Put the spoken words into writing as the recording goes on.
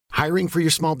Hiring for your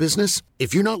small business?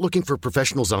 If you're not looking for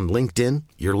professionals on LinkedIn,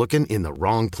 you're looking in the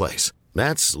wrong place.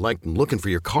 That's like looking for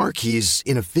your car keys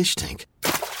in a fish tank.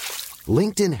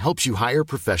 LinkedIn helps you hire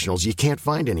professionals you can't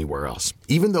find anywhere else,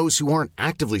 even those who aren't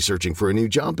actively searching for a new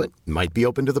job but might be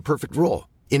open to the perfect role.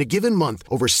 In a given month,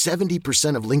 over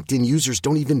 70% of LinkedIn users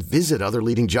don't even visit other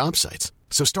leading job sites.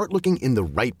 So start looking in the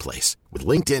right place. With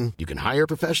LinkedIn, you can hire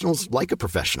professionals like a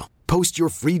professional. Post your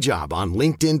free job on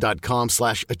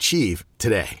linkedin.com/achieve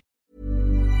today.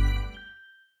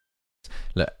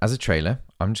 Look, as a trailer,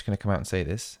 I'm just going to come out and say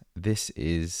this. This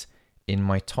is in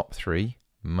my top 3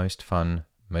 most fun,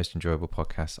 most enjoyable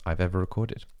podcasts I've ever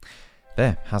recorded.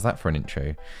 There, how's that for an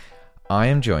intro? I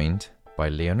am joined by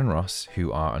Leon and Ross,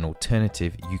 who are an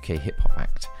alternative UK hip-hop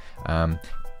act.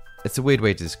 It's a weird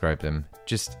way to describe them.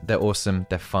 Just, they're awesome,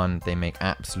 they're fun, they make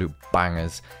absolute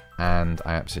bangers, and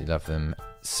I absolutely love them.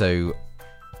 So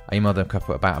I emailed them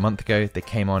about a month ago. They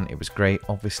came on, it was great.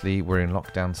 Obviously, we're in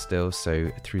lockdown still, so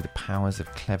through the powers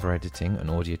of clever editing and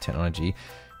audio technology,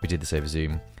 we did this over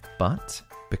Zoom. But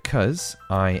because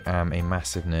I am a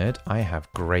massive nerd, I have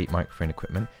great microphone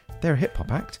equipment. They're a hip-hop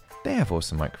act, they have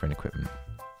awesome microphone equipment.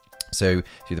 So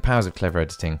through the powers of clever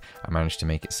editing, I managed to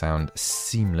make it sound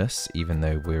seamless, even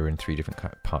though we're in 3 different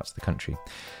parts of the country.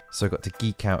 So I got to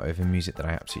geek out over music that I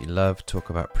absolutely love, talk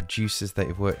about producers that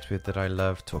I've worked with that I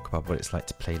love, talk about what it's like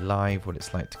to play live, what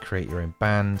it's like to create your own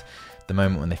band, the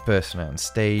moment when they first went out on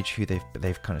stage, who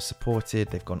they've kind of supported,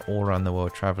 they've gone all around the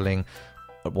world traveling,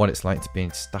 what it's like to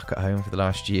being stuck at home for the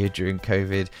last year during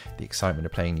COVID, the excitement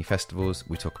of playing new festivals.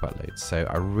 We talk about loads. So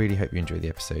I really hope you enjoy the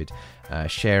episode.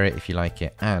 Share it if you like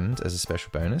it. And as a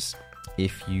special bonus,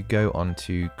 if you go on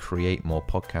to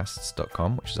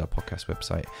createmorepodcasts.com, which is our podcast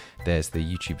website, there's the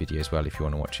YouTube video as well if you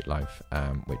want to watch it live,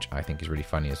 which I think is really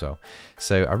funny as well.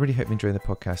 So I really hope you enjoy the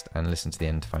podcast and listen to the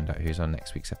end to find out who's on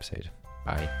next week's episode.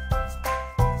 Bye.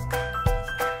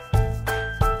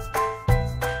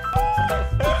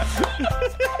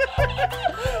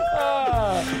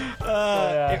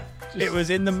 It was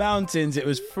in the mountains, it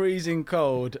was freezing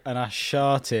cold, and I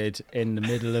sharted in the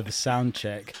middle of a sound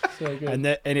check. So good.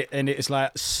 And it's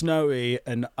like snowy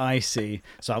and icy.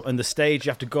 So on the stage, you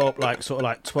have to go up like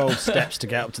 12 steps to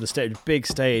get up to the stage, big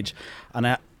stage. And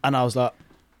I was like,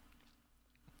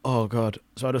 oh God.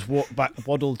 So I just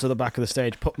waddled to the back of the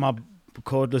stage, put my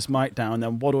cordless mic down, and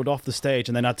then waddled off the stage,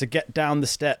 and then I had to get down the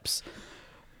steps,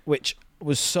 which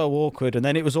was so awkward, and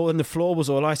then it was all, and the floor was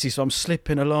all icy, so I'm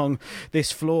slipping along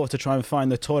this floor to try and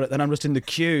find the toilet. Then I'm just in the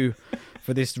queue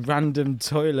for this random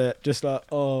toilet, just like,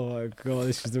 oh my God,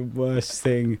 this is the worst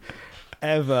thing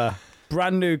ever.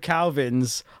 Brand new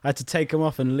Calvins, I had to take them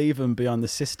off and leave them beyond the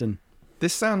cistern.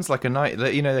 This sounds like a night,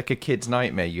 like a kid's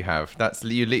nightmare you have. That's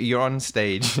you're on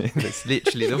stage. That's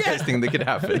literally the worst thing that could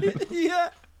happen. Yeah.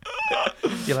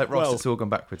 You're like, Ross, it's all gone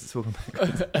backwards. It's all gone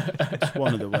backwards. It's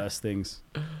one of the worst things.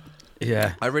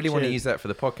 Yeah, I really want to use that for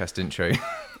the podcast intro.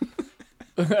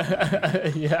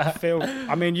 Yeah, Phil.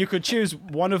 I mean, you could choose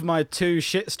one of my 2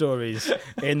 shit stories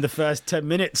in the first 10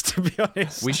 minutes. To be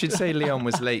honest, We should say Leon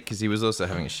was late because he was also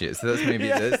having a shit. So that's maybe.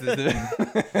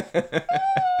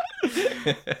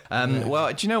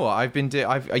 Well, do you know what I've been doing?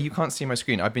 You can't see my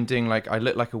screen. I've been doing I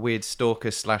look like a weird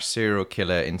stalker / serial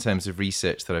killer in terms of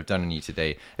research that I've done on you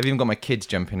today. I've even got my kids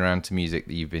jumping around to music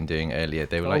that you've been doing earlier.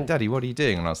 They were like, "Daddy, what are you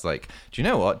doing?" And I was like, "Do you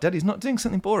know what? Daddy's not doing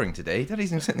something boring today.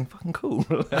 Daddy's doing something fucking cool."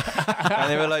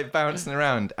 And they were like bouncing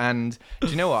around. And do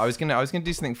you know what? I was gonna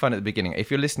do something fun at the beginning.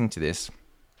 If you're listening to this.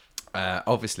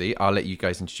 Obviously, I'll let you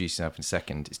guys introduce yourself in a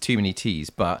second. It's too many T's,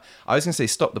 but I was going to say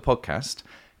stop the podcast,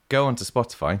 go onto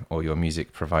Spotify or your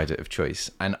music provider of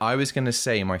choice, and I was going to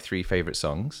say my 3 favourite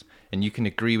songs, and you can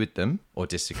agree with them or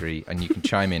disagree, and you can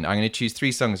chime in. I'm going to choose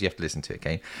 3 songs you have to listen to,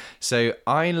 okay? So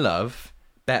I love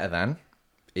Better Than,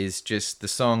 is just the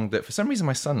song that for some reason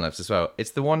my son loves as well.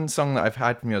 It's the one song that I've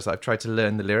had from yours that I've tried to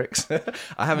learn the lyrics.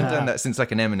 I haven't done that since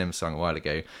like an Eminem song a while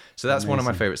ago. So that's one of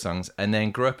my favourite songs. And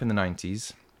then Grew Up in the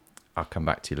 90s. I'll come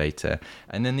back to later.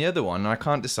 And then the other one, I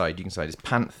can't decide, you can decide, is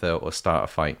Panther or Start a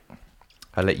Fight.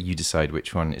 I'll let you decide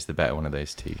which one is the better one of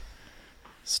those 2.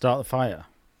 Start the fire.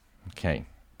 Okay,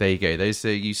 there you go. Those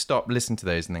you stop, listen to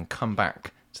those, and then come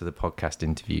back to the podcast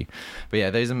interview. But yeah,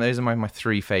 those are my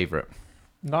 3 favourite.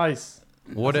 nice.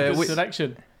 What a a good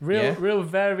selection. Real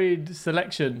varied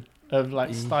selection of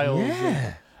styles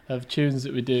of tunes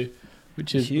that we do,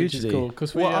 which is cool.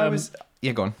 Because we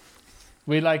go on.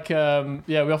 We we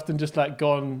often just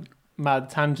go on mad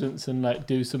tangents and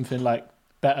do something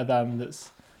Better Than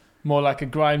that's more like a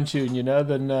grime tune,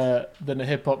 than a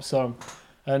hip hop song.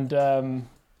 And and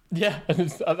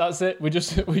that's it. We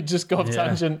just go off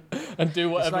tangent and do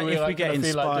whatever if we get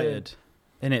inspired.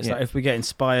 And it's like if we get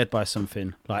inspired by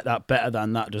something like that, Better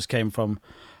Than That just came from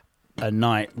a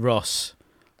night Ross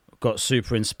got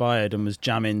super inspired and was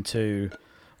jamming to,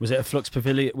 was it a Flux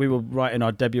Pavilion? We were writing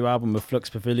our debut album with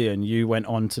Flux Pavilion. You went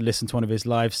on to listen to one of his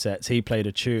live sets. He played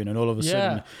a tune, and all of a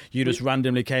sudden you just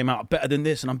randomly came out, better than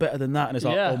this, and I'm better than that. And it's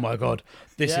like, oh my God,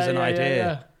 this is an idea.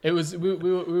 Yeah. It was, we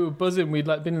were buzzing. We'd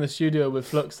like been in the studio with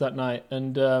Flux that night,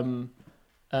 and the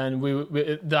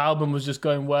album was just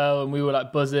going well, and we were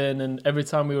like buzzing. And every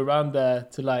time we were around there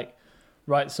to like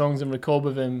write songs and record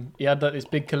with him, he had like this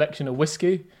big collection of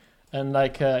whiskey, and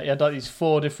like he had like these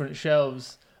 4 different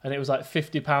shelves. And it was like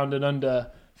 £50 and under,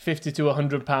 £50 to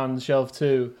 £100 shelf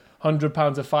 2, £100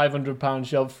 to £500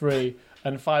 shelf 3,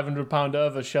 and £500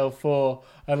 over shelf 4.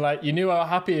 And like you knew how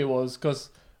happy he was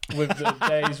because with the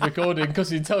day's recording,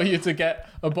 because he'd tell you to get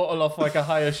a bottle off like a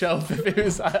higher shelf if he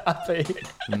was happy.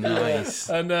 Nice.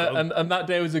 And that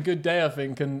day was a good day, I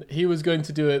think. And he was going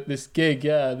to do this gig,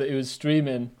 that he was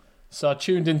streaming. So I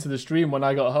tuned into the stream when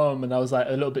I got home, and I was like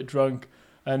a little bit drunk,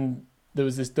 and there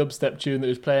was this dubstep tune that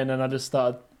was playing, and I just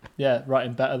started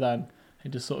writing Better Than. It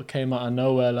just sort of came out of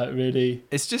nowhere, like really.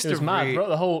 It was mad. Wrote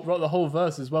the whole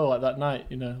verse as well, like that night,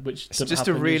 which it's just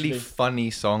a really usually.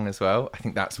 Funny song as well. I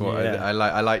think that's what I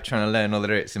like. I like trying to learn all the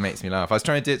lyrics. It makes me laugh. I was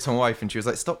trying to do it to my wife, and she was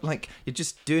like, "Stop! Like you're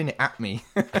just doing it at me."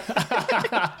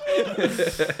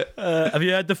 Have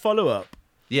you heard the follow up?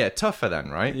 Yeah, Tougher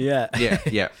Than, right? Yeah.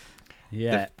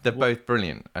 Yeah. They're both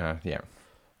brilliant. Yeah.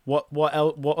 What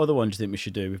other one do you think we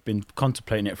should do? We've been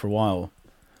contemplating it for a while.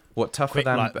 What Tougher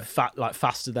Than? Like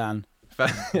Faster Than.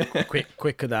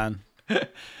 Quicker Than.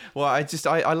 Well,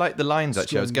 I like the lines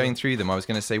actually. I was going through them. I was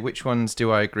going to say which ones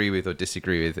do I agree with or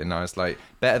disagree with, and I was like,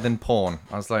 Better Than Porn.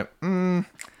 I was like, you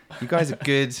guys are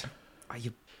good.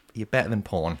 You're better than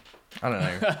porn. I don't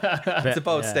know. It's a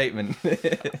bold statement.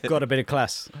 Got a bit of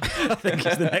class. I think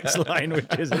is the next line, which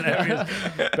is hilarious.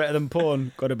 Better than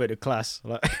porn. Got a bit of class.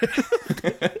 Like.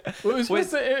 Well, it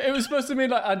was supposed to mean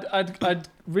like I'd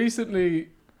recently,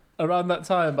 around that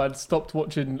time, I'd stopped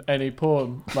watching any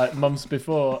porn like months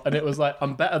before, and it was like,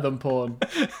 I'm better than porn.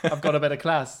 I've got a bit of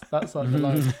class. That's like the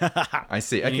line. I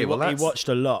see. Okay, well he watched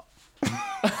a lot.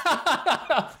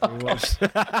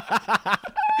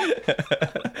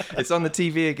 It's on the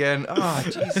TV again. Oh,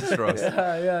 Jesus, Ross.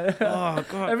 Yeah. Oh,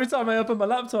 God. Every time I open my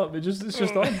laptop, it's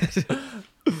just on.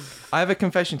 I have a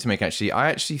confession to make. Actually, I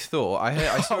actually thought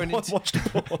I saw an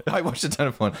I watched a ton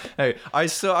of porn. Hey, I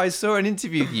saw an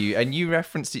interview with you, and you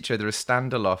referenced each other as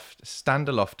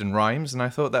Standaloft and Rhymes, and I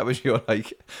thought that was your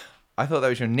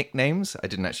nicknames. I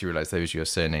didn't actually realise those were your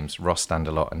surnames, Ross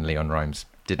Standalot and Leon Rhymes.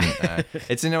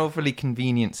 It's an awfully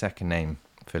convenient second name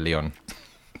for Leon.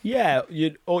 Yeah,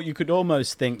 you could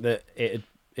almost think that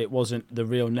it wasn't the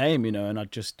real name, and I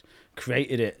just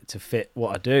created it to fit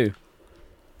what I do.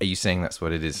 Are you saying that's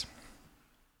what it is?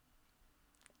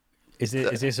 Is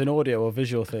this an audio or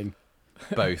visual thing?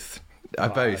 Both.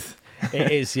 Both.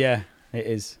 It is, yeah. It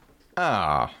is.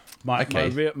 Ah. My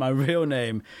okay. My real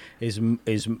name is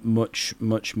much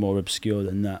more obscure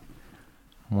than that.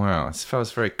 Wow, it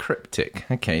feels very cryptic.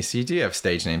 Okay, so you do have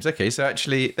stage names. Okay, so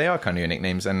actually they are kind of your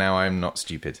nicknames, and now I'm not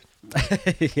stupid.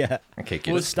 Yeah. Okay,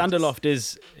 good. Well, Standaloft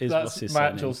is that's what's his my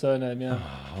surname? actual surname, yeah.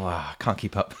 Oh, wow, I can't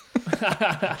keep up.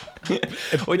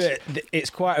 It's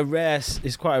quite a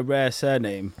rare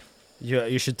surname.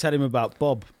 You should tell him about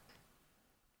Bob.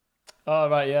 Oh,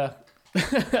 right, yeah.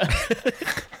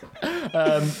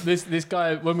 This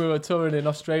guy, when we were touring in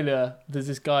Australia, there's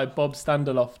this guy, Bob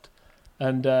Standaloft,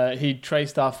 and he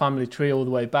traced our family tree all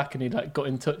the way back, and he like got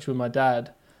in touch with my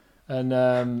dad,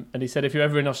 and he said, if you're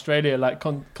ever in Australia, like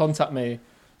contact me.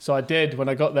 So I did when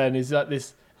I got there, and he's like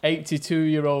this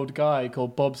 82-year-old guy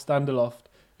called Bob Standaloft,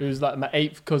 who's like my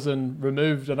 8th cousin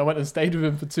removed, and I went and stayed with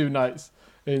him for 2 nights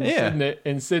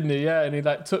in Sydney, and he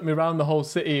like took me around the whole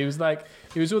city. He was one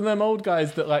of them old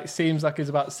guys that like seems like he's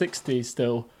about 60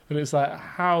 still, and it's like,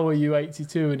 how are you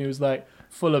 82? And he was like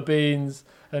full of beans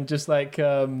and just like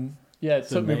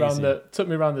took me around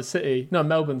the city. No,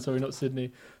 Melbourne, sorry, not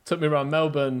Sydney. Took me around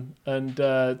Melbourne and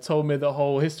told me the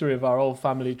whole history of our whole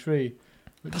family tree.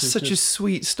 That's such a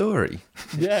sweet story.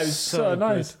 Yeah, it was so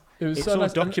nice. It's so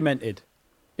nice. Documented.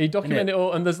 He documented it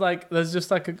all, and there's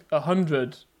just like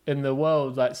 100 in the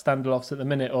world like Standalofts at the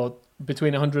minute, or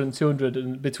between 100 and 200,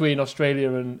 and between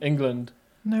Australia and England.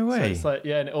 No way. So it's like,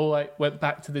 and it all like went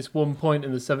back to this one point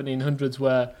in the 1700s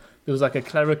where there was like a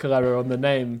clerical error on the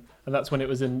name, and that's when it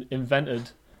was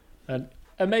invented. And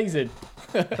amazing.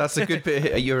 That's a good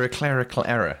bit. You're a clerical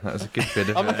error. That was a good bit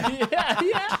of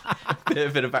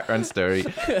bit of background story.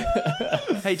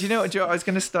 Hey, do you know what, Joe? I was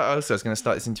going to start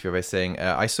this interview by saying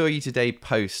I saw you today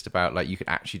post about like you could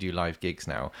actually do live gigs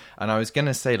now, and I was going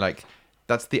to say like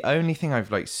that's the only thing I've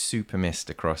like super missed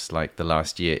across like the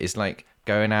last year is like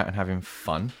going out and having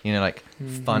fun, you know, like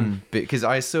fun. Because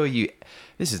I saw you,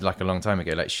 this is like a long time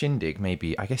ago, like Shindig,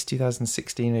 maybe, I guess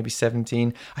 2016, maybe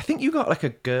 17. I think you got like a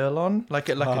girl on, like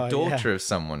a daughter of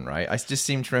someone, right? I just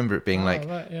seem to remember it being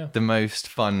the most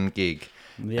fun gig.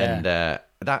 Yeah. And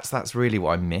that's really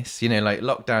what I miss. You know, like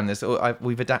lockdown,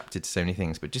 we've adapted to so many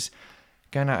things, but just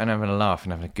going out and having a laugh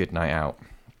and having a good night out.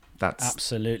 That's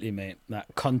absolutely, mate.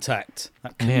 That contact,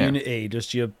 that community,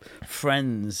 just your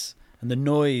friends and the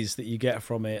noise that you get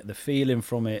from it, the feeling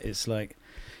from it. It's like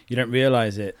you don't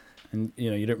realize it, and you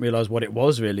know you don't realize what it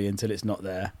was really until it's not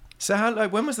there. So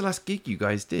when was the last gig you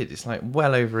guys did? It's like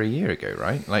well over a year ago,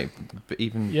 right? Like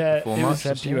even before it March.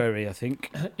 Was February, I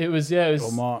think. It was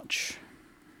or March.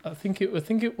 I think it was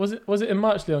it in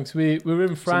March, Leon? Because we were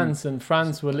in France, and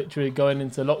France were literally going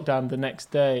into lockdown the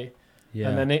next day. Yeah.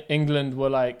 And then England were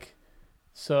like,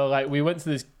 so like we went to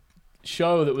this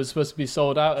show that was supposed to be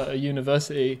sold out at a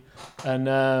university, and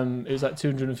it was like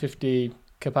 250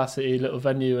 capacity little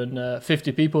venue, and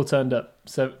 50 people turned up.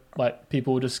 So like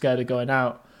people were just scared of going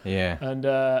out. Yeah. And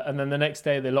then the next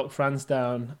day they locked France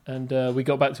down, and we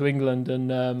got back to England,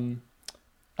 and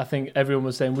I think everyone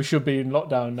was saying we should be in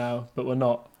lockdown now, but we're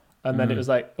not. And then it was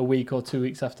like a week or 2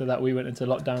 weeks after that we went into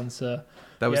lockdown. So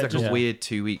that was a weird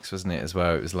 2 weeks, wasn't it, as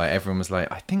well? It was like everyone was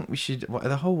like, I think we should...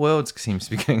 the whole world seems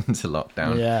to be going into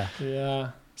lockdown. Yeah.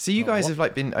 So you guys have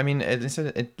like been... I mean,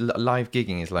 live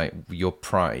gigging is like your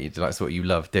pride. That's what you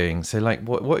love doing. So like,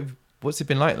 what's it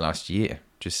been like last year?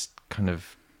 Just kind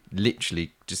of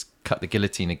literally just cut the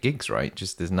guillotine of gigs, right?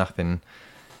 Just there's nothing...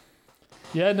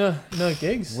 Yeah, no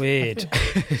gigs. Weird.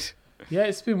 Yeah,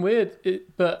 it's been weird,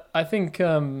 but I think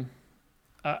I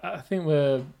think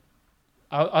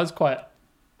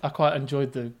I quite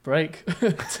enjoyed the break,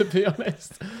 to be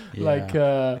honest. Yeah. Like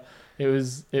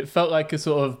it felt like a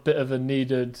sort of bit of a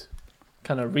needed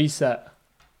kind of reset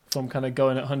from kind of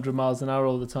going at 100 miles an hour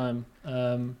all the time,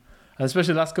 and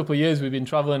especially the last couple of years we've been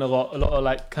traveling a lot of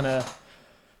like kind of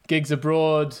gigs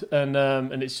abroad, and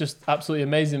it's just absolutely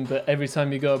amazing. But every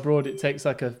time you go abroad, it takes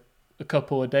like a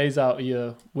couple of days out of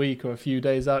your week or a few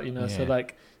days out, you know. So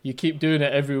like you keep doing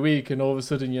it every week, and all of a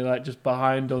sudden you're like just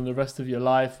behind on the rest of your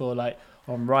life, or like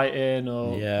on writing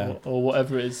or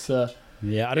whatever it is. I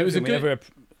don't think we ever.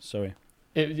 Sorry.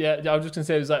 I was just gonna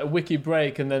say it was like a wiki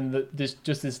break, and then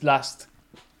this last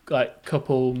like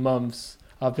couple months,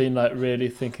 I've been like really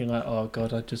thinking like, oh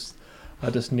god, I just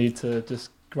need to just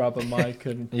grab a mic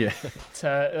and tear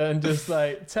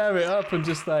it up and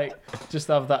just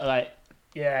have that like.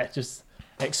 Yeah, just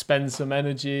expend some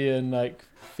energy and like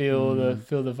feel the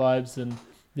vibes, and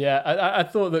I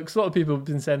thought that 'cause a lot of people have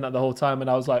been saying that the whole time, and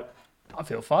I was like, I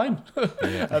feel fine.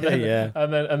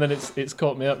 and then it's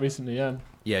caught me up recently.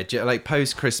 Like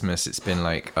post Christmas, it's been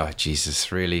like, oh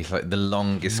Jesus, really, like the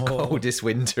longest, coldest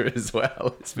winter as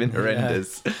well. It's been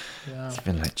horrendous. It's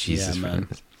been like Jesus, man.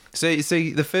 So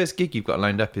the first gig you've got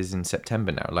lined up is in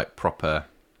September now, like proper.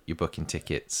 You're booking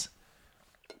tickets.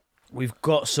 We've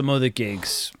got some other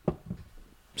gigs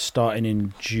starting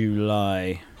in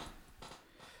July.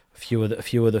 A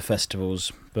few other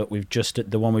festivals, but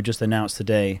the one we just announced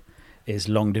today is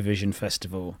Long Division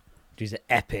Festival, which is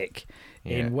epic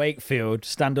in Wakefield,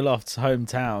 Standaloft's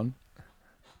hometown.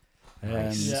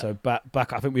 Nice. So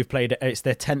back, I think we've played it. It's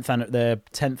their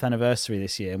 10th anniversary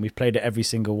this year, and we've played at every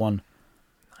single one.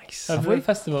 Nice. Have we?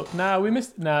 Festival? No, we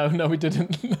missed. No, we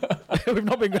didn't. We've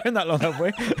not been going that long, have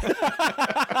we?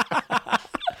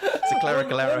 It's a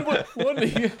clerical error. One,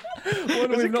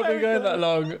 we've not been going that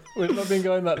long. We've not been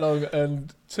going that long,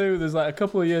 and two, there's like a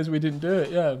couple of years we didn't do it.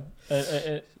 Yeah,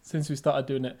 since we started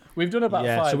doing it, we've done about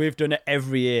 5. So we've done it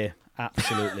every year.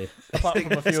 Absolutely. Apart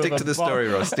from a few Stick to the story,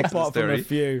 Ross. Stick to the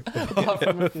story. Apart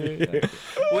from a few.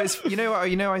 Well, it's, you know,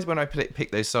 when I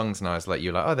picked those songs, and I was like,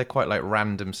 you're like, oh, they're quite like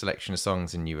random selection of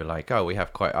songs, and you were like, oh, we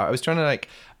have quite. I was trying to like,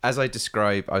 as I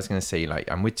describe, I was going to say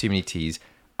like, I'm with Too Many T's.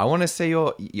 I want to say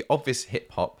your obvious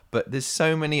hip hop, but there's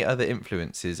so many other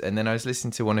influences. And then I was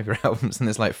listening to one of your albums, and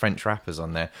there's like French rappers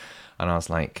on there, and I was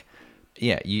like,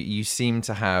 yeah, you seem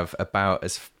to have about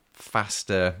as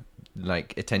faster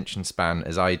like attention span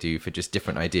as I do for just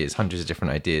different ideas, hundreds of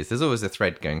different ideas. There's always a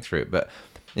thread going through it, but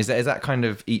is that kind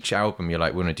of each album you're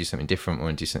like, we want to do something different, we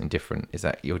want to do something different? Is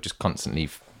that you're just constantly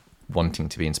wanting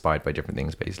to be inspired by different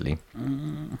things, basically?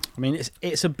 I mean,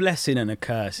 it's a blessing and a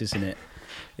curse, isn't it?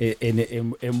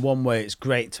 In one way, it's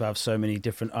great to have so many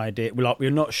different ideas.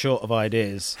 We're not short of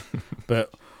ideas,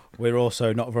 but we're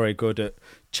also not very good at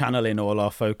channeling all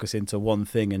our focus into one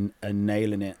thing and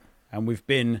nailing it. And we've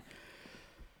been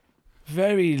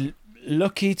very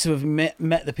lucky to have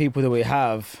met the people that we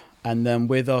have, And then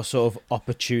with our sort of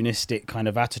opportunistic kind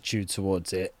of attitude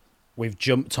towards it, we've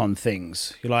jumped on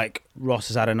things. You're like, Ross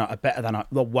has had a better than,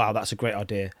 wow, that's a great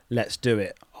idea. Let's do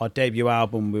it. Our debut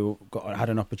album, had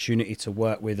an opportunity to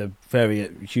work with a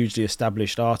very hugely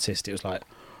established artist. It was like,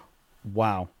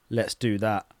 wow, let's do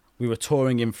that. We were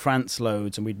touring in France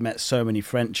loads, and we'd met so many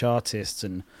French artists,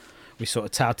 and we sort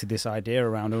of touted this idea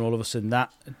around, and all of a sudden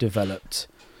that developed.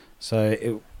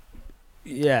 So,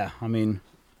 yeah, I mean...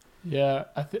 Yeah,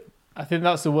 I think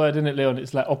that's the word, isn't it, Leon?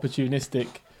 It's like opportunistic.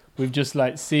 We've just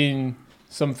like seen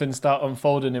something start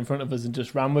unfolding in front of us and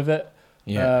just ran with it.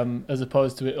 Yeah. As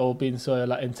opposed to it all being so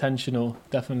like intentional,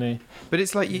 definitely. But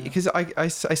it's like, because I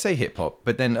say hip hop,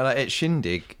 but then like, at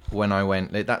Shindig when I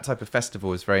went, like, that type of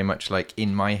festival was very much like,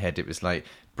 in my head it was like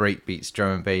breakbeats,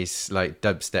 drum and bass, like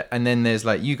dubstep, and then there's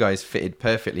like, you guys fitted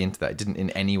perfectly into that. It didn't in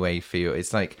any way feel,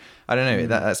 it's like, I don't know,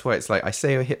 that's why it's like, I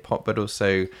say hip hop, but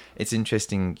also it's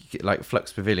interesting, like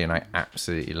Flux Pavilion I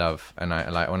absolutely love, and I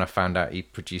like, when I found out he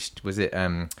produced, was it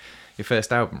your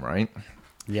first album, right?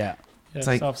 Yeah. It's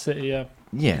like, South City, yeah.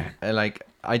 Yeah, like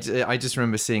I just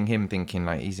remember seeing him thinking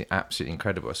like, he's absolutely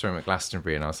incredible. I saw him at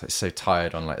Glastonbury and I was like so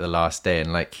tired on like the last day,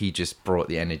 and like he just brought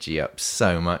the energy up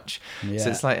so much. Yeah. So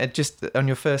it's like, just on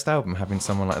your first album having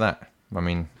someone like that. I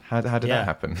mean, how did that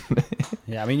happen?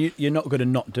 Yeah, I mean, you're not going to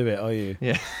not do it, are you?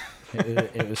 Yeah.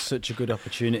 it was such a good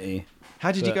opportunity.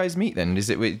 How did you guys meet then?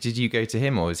 Did you go to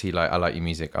him, or was he like, I like your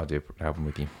music, I'll do an album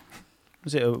with you?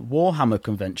 Was it a Warhammer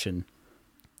convention?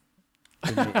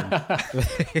 Oh God.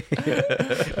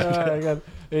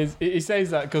 He says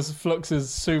that because Flux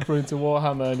is super into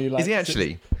Warhammer, and he like. Is he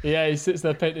actually? He sits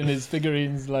there painting his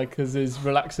figurines like as his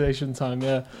relaxation time.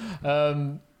 Yeah,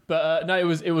 but no, it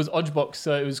was Odgebox.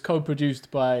 So it was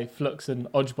co-produced by Flux and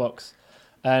Odgebox,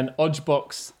 and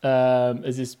Odgebox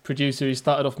is his producer. He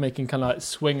started off making kind of like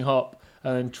swing hop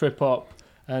and then trip hop,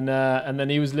 and then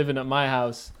he was living at my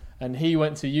house. And he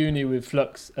went to uni with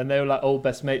Flux, and they were like old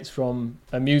best mates from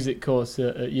a music course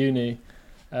at uni.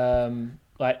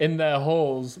 Like in their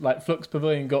halls, like Flux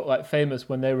Pavilion got like famous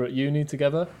when they were at uni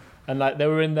together, and like they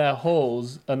were in their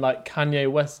halls, and like Kanye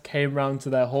West came round to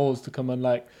their halls to come and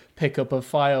like pick up a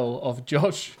file of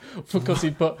Josh because he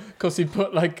put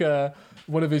like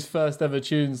one of his first ever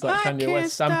tunes, like Kanye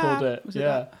West sampled it.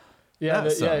 Yeah,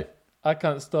 yeah. I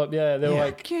Can't Stop. Yeah, they were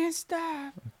like, can't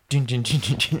stop. They put it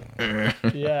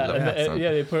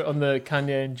on the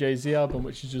Kanye and Jay-Z album,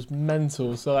 which is just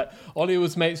mental. So like Ollie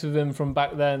was mates with him from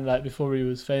back then, like before he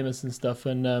was famous and stuff,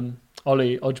 and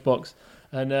Ollie Odgebox,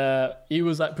 and he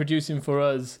was like producing for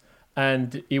us,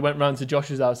 and he went round to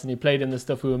Josh's house and he played in the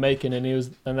stuff we were making, and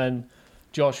then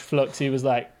Josh Flux, he was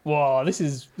like, wow, this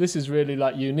is really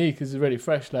like unique, this is really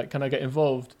fresh, like can I get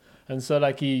involved? And so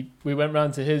like we went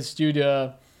round to his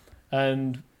studio,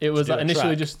 and it was like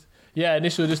initially just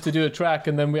to do a track,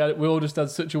 and then we all just had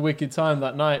such a wicked time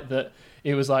that night that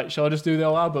it was like, shall I just do the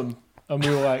whole album? And we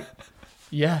were like,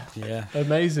 yeah,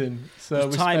 amazing. So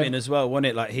timing as well, wasn't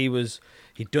it? Like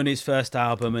he'd done his first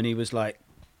album, and he was like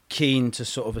keen to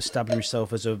sort of establish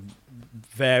himself as a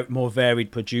more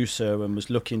varied producer, and was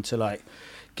looking to like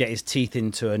get his teeth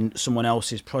into someone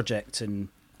else's project and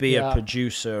be a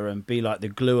producer and be like the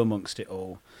glue amongst it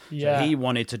all. Yeah. So he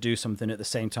wanted to do something at the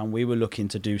same time we were looking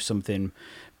to do something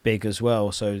big as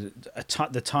well. So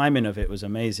the timing of it was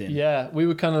amazing. Yeah, we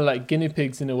were kind of like guinea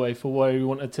pigs in a way for where he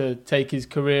wanted to take his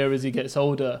career as he gets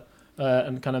older,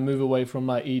 and kind of move away from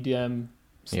like EDM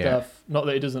stuff. Yeah. Not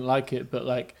that he doesn't like it, but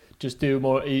like just do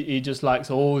more. He just likes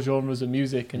all genres of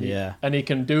music, and he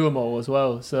can do them all as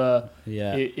well. So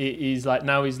he's like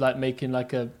making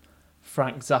like a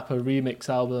Frank Zappa remix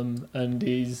album, and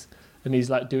he's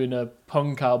like doing a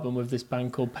punk album with this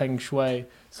band called Peng Shui.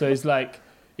 So he's like,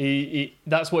 he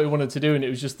that's what he wanted to do, and it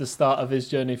was just the start of his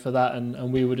journey for that,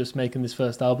 and we were just making this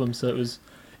first album, so it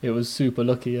was super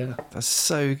lucky. Yeah, that's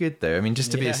so good though. I mean,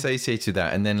 just to be associated with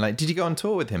that, and then like, did you go on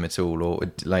tour with him at all, or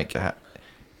like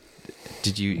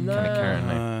did you kind of carry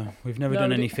on? We've never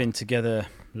done anything together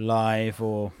live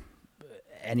or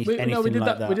anything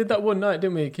like that. We did that one night,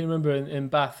 didn't we? Can you remember in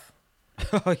Bath?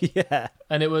 Oh yeah.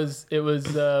 And it was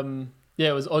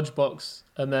Odgebox,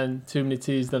 and then Too Many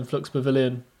Teas, then Flux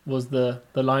Pavilion was the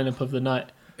lineup of the night.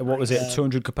 What was it? A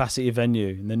 200 capacity venue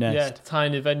in the Nest? Yeah,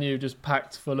 tiny venue, just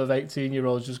packed full of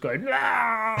 18-year-olds, just going.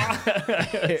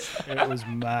 It was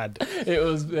mad. It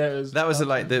was. That was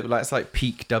it's like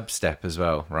peak dubstep as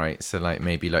well, right? So like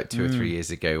maybe like 2 or 3 years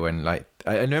ago, when like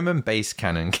I remember when Bass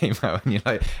Cannon came out, and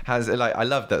I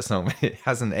love that song, but it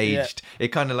hasn't aged. Yeah. It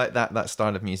kind of like that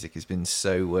style of music has been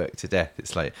so worked to death.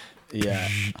 It's like it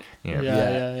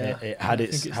had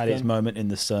its moment in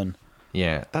the sun.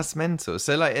 Yeah, that's mental.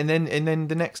 So like, and then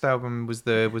the next album was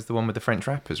the one with the French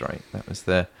rappers, right? That was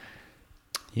the.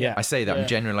 Yeah. I say that I'm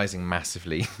generalizing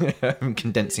massively. I'm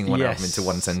condensing one album into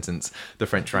one sentence. The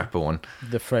French rapper one.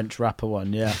 The French rapper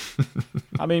one, yeah.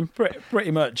 I mean,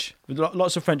 pretty much.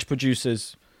 Lots of French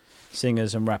producers,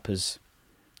 singers, and rappers,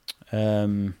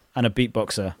 and a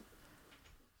beatboxer.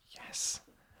 Yes.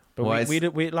 But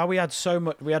we had so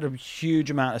much. We had a huge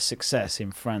amount of success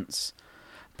in France.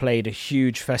 Played a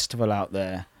huge festival out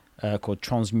there called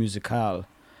Transmusical.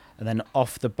 And then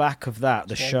off the back of that,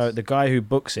 the guy who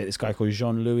books it, this guy called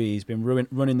Jean-Louis, he's been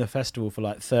running the festival for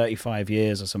like 35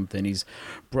 years or something. He's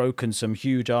broken some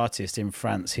huge artists in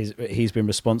France. He's been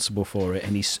responsible for it,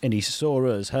 and he saw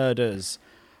us, heard us,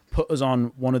 put us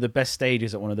on one of the best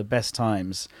stages at one of the best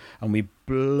times, and we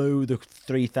blew the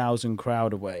 3,000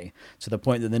 crowd away to the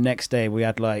point that the next day we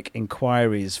had like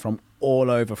inquiries from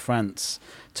all over France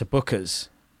to book us,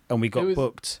 and we got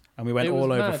booked, and we went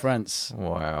all over France.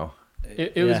 Wow.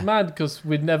 It was mad because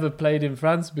we'd never played in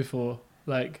France before,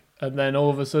 like, and then all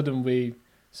of a sudden we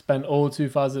spent all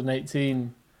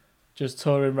 2018 just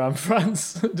touring around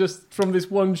France, just from this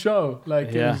one show. Like,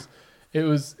 it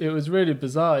was really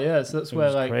bizarre. Yeah, so that's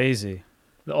where like crazy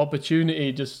the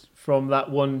opportunity just from that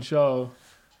one show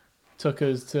took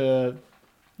us to,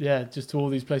 just to all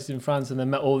these places in France, and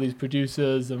then met all these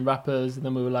producers and rappers, and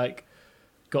then we were like,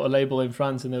 got a label in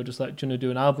France, and they were just like, do you want to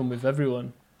do an album with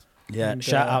everyone? Yeah, And,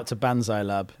 shout out to Banzai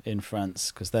Lab in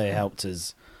France, because they helped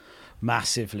us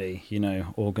massively,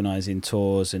 organising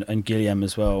tours, and Guillaume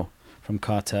as well from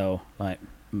Cartel. Like,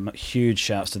 huge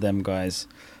shouts to them guys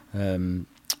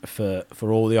for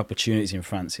all the opportunities in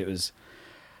France. It was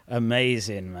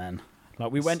amazing, man.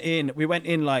 Like, we went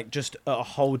in like just at a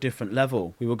whole different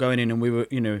level. We were going in and we were,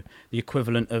 the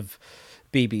equivalent of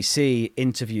BBC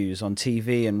interviews on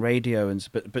TV and radio,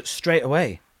 but straight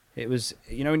away. It was,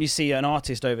 when you see an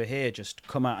artist over here just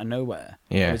come out of nowhere.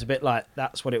 Yeah. It was a bit like,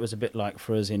 that's what it was a bit like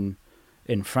for us in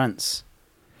France.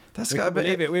 That's we got a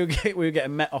bit. believe it. We were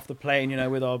getting met off the plane,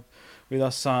 with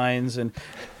our signs, and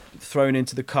thrown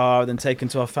into the car, and then taken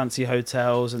to our fancy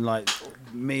hotels and like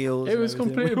meals. It was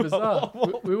completely bizarre.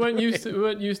 We weren't used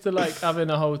to like having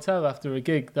a hotel after a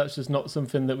gig. That's just not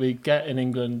something that we get in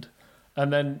England.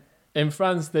 And then in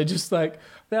France, they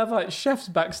have like chefs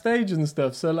backstage and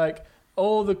stuff. So like,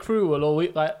 all the crew will all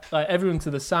eat, like everyone, to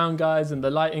the sound guys and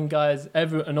the lighting guys,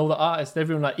 and all the artists,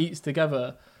 everyone like eats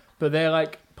together. But they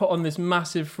like put on this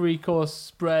massive 3-course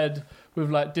spread with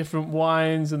like different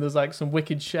wines, and there's like some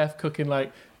wicked chef cooking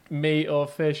like meat or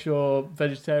fish or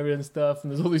vegetarian stuff,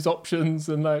 and there's all these options,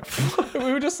 and like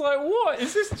we were just like, what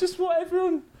is this? Just what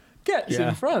everyone gets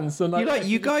in France? And like,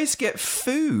 you guys get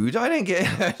food. I don't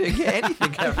get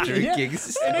anything after a gig.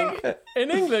 In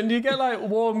England, you get like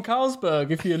warm Carlsberg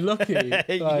if you're lucky.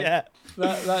 Like,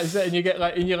 that is it, and you get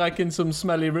like, and you're like in some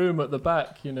smelly room at the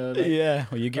back, like,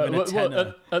 or you're given a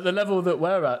tenner. At the level that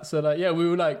we're at. So like,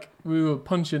 we were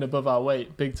punching above our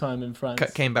weight big time in France.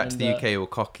 Came back to the UK all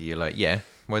cocky. You're like,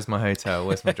 where's my hotel?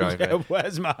 Where's my driver?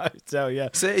 Where's my hotel? Yeah.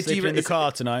 So do you in the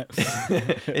car tonight?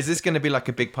 Is this going to be like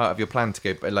a big part of your plan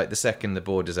to go? Like, the second the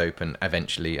borders open,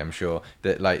 eventually, I'm sure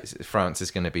that like France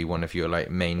is going to be one of your like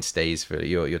mainstays for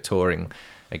your touring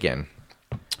again.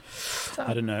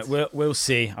 I don't know. We'll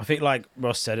see. I think, like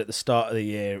Ross said at the start of the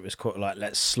year, it was quite like,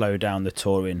 let's slow down the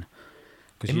touring.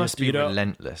 It must be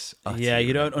relentless. Yeah,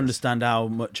 you don't understand how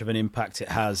much of an impact it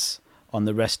has on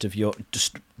the rest of your.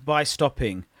 Just by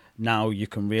stopping, now you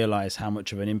can realise how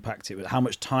much of an impact it was, how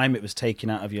much time it was taking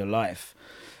out of your life,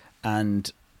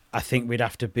 and I think we'd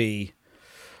have to be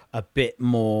a bit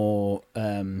more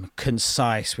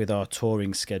concise with our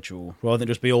touring schedule rather than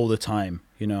just be all the time.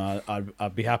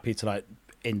 I'd be happy to like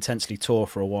intensely tour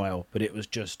for a while, but it was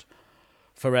just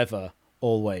forever,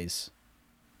 always,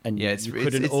 and you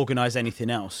couldn't organise anything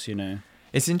else.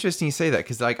 It's interesting you say that,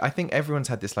 because like I think everyone's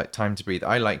had this like time to breathe.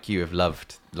 I, like you, have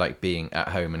loved like being at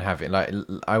home and having like,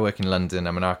 I work in London,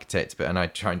 I'm an architect, and I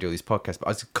try and do all these podcasts, but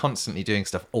I was constantly doing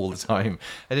stuff all the time.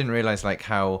 I didn't realize like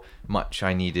how much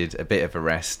I needed a bit of a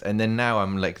rest. And then now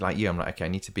I'm like you, I'm like, okay, I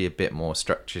need to be a bit more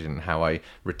structured in how I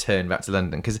return back to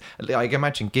London, because like, I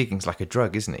imagine gigging's like a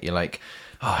drug, isn't it? You're like,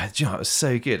 oh, it was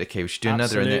so good. Okay, we should do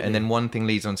another. And then one thing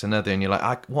leads on to another, and you're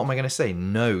like, what am I going to say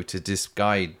no to this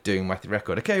guy doing my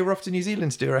record? Okay, we're off to New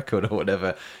Zealand to do a record or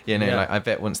whatever. Like, I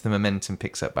bet once the momentum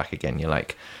picks up back again, you're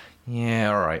like,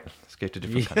 yeah, all right, let's go to a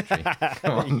different country.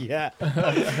 Come on. Yeah,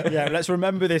 let's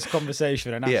remember this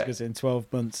conversation and ask us in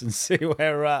 12 months and see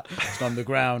where we're at. It's on the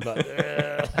ground.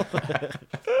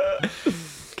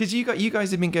 Because you guys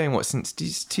have been going, what, since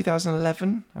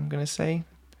 2011, I'm going to say?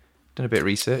 Done a bit of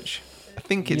research. I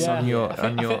think it's on your.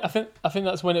 I think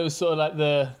that's when it was sort of like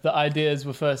the ideas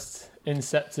were first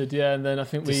incepted, yeah, and then I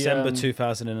think December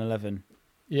 2011.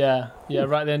 Yeah,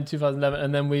 right then 2011,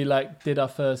 and then we like did our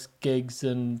first gigs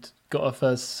and got our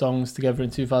first songs together in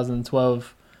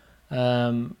 2012,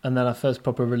 and then our first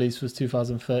proper release was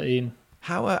 2013.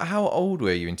 How old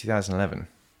were you in 2011?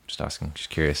 Just asking, just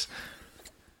curious.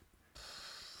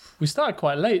 We started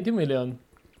quite late, didn't we, Leon?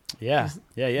 Yeah.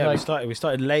 Like, we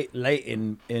started late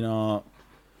in our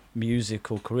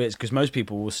musical careers, because most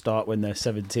people will start when they're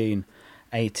 17,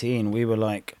 18. We were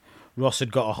like, Ross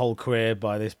had got a whole career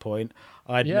by this point.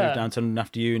 I'd moved down to London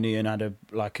after uni and had a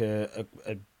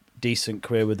decent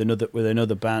career with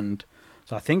another band.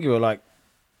 So I think I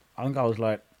was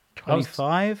like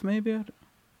 25 maybe.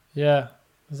 Yeah, it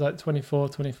was like 24,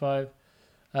 25.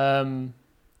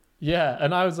 Yeah,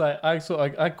 and I was like,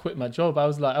 I quit my job. I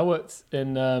was like, I worked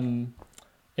in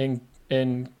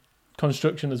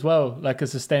construction as well, like a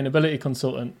sustainability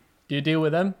consultant. Do you deal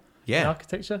with them? Yeah. In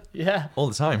architecture? Yeah. All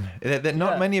the time.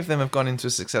 Not many of them have gone into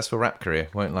a successful rap career,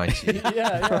 won't lie to you.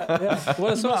 yeah.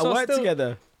 Well, so I work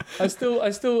together. I still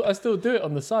do it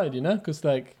on the side, you know, because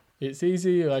like it's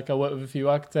easy. Like I work with a few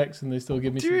architects and they still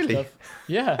give me some really? stuff.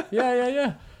 Yeah.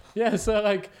 So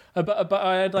like, but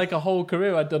I had like a whole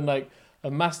career. I'd done like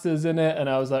a master's in it, and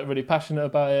I was like really passionate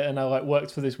about it, and I like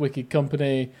worked for this wicked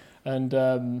company, and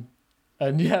then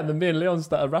me and Leon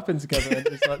started rapping together, and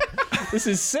it's like, this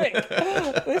is sick.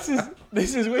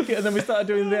 This is wicked. And then we started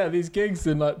doing these gigs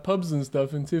in like pubs and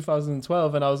stuff in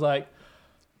 2012, and I was like,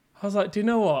 do you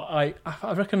know what? I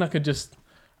reckon I could just.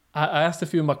 I asked a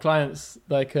few of my clients,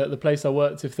 like at the place I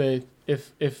worked, if they'd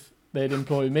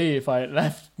employ me if I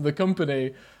left the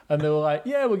company, and they were like,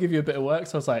 yeah, we'll give you a bit of work.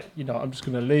 So I was like, I'm just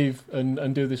gonna leave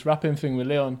and do this rapping thing with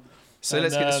Leon. So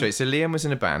let's get this straight. So Liam was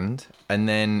in a band, and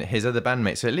then his other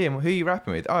bandmate. So Liam, who are you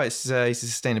rapping with? Oh, he's a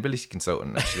sustainability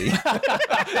consultant, actually.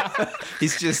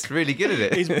 He's just really good at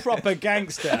it. He's proper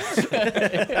gangster.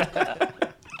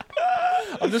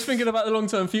 I'm just thinking about the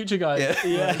long-term future, guys.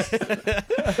 Yeah.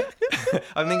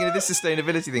 I'm thinking if this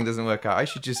sustainability thing doesn't work out, I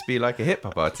should just be like a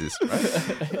hip-hop artist,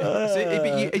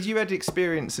 right? But you had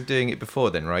experience of doing it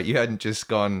before then, right? You hadn't just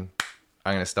gone,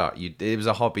 I'm going to start. It was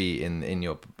a hobby in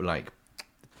your, like,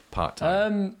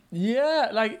 part-time.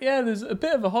 There's a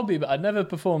bit of a hobby, but I'd never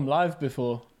performed live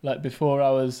before. Like before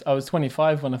I was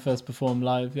 25 when I first performed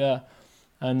live, yeah.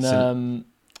 And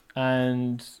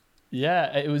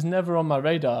it was never on my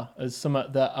radar as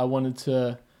something that I wanted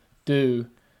to do.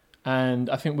 And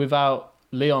I think without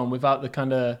the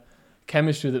kind of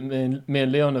chemistry that me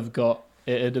and Leon have got,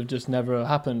 it'd have just never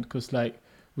happened, because like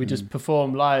we just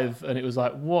performed live and it was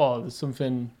like, whoa, there's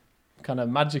something kind of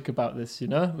magic about this, you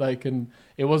know, like, and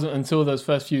it wasn't until those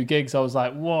first few gigs I was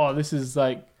like, whoa, this is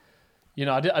like, you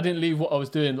know, I didn't leave what I was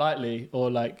doing lightly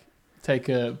or like take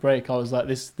a break. I was like,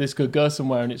 this could go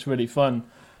somewhere and it's really fun.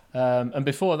 And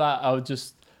before that I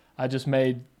just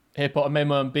made hip hop. I made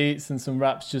my own beats and some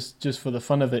raps just for the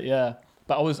fun of it, yeah.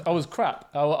 But I was crap.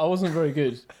 I wasn't very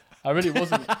good. I really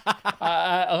wasn't.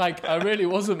 I really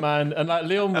wasn't, man. And like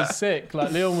Leon was sick.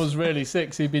 Like Leon was really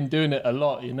sick. So he'd been doing it a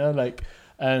lot, you know, like.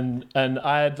 And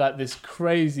I had like this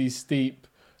crazy steep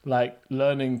like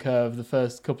learning curve the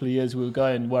first couple of years we were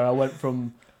going, where I went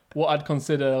from what I'd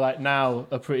consider like now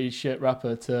a pretty shit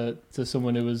rapper to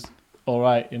someone who was all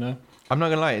right, you know. I'm not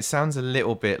gonna lie, it sounds a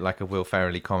little bit like a Will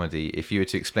Ferrell comedy if you were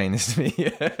to explain this to me.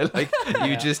 Like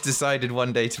you just decided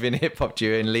one day to be in a hip hop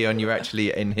duo, and Leon, you're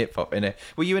actually in hip hop.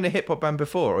 Were you in a hip hop band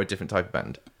before, or a different type of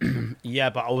band? Yeah,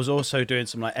 but I was also doing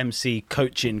some like MC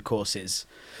coaching courses.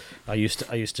 I used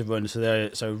to run.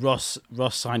 So Ross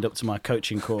signed up to my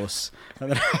coaching course,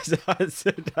 and then I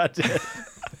said,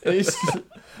 It's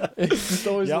just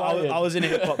always I was in a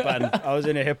hip hop band. I was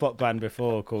in a hip hop band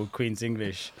before called Queen's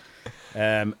English.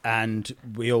 And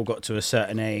we all got to a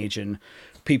certain age, and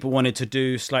people wanted to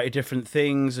do slightly different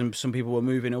things, and some people were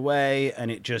moving away,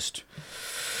 and it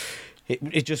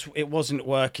wasn't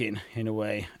working in a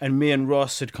way. And me and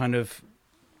Ross had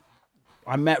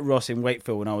I met Ross in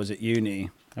Wakefield when I was at uni,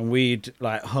 and we'd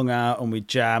like hung out and we'd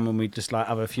jam and we'd just like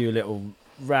have a few little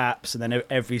raps, and then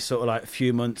every sort of like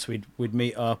few months we'd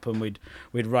meet up and we'd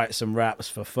write some raps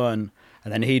for fun.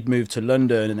 And then he'd moved to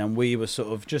London, and then we were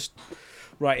sort of just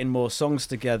writing more songs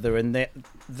together, and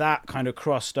that kind of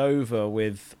crossed over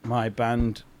with my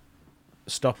band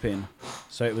stopping,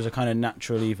 so it was a kind of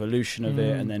natural evolution of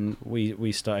it, and then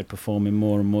we started performing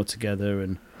more and more together,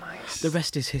 and the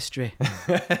rest is history.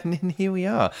 And then here we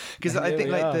are, because I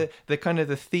think like the kind of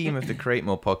the theme of the Create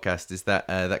More podcast is that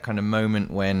that kind of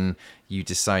moment when you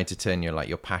decide to turn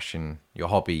your passion your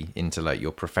hobby into like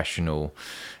your professional,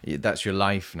 that's your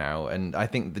life now. And I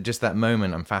think that just that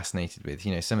moment I'm fascinated with,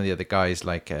 you know, some of the other guys,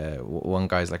 like one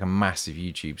guy's like a massive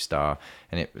YouTube star,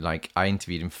 and it like I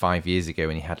interviewed him 5 years ago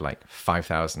and he had like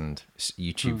 5,000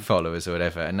 YouTube followers or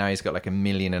whatever, and now he's got like 1.5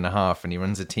 million, and he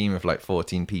runs a team of like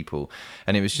 14 people,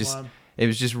 and it was just Wow. it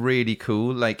was just really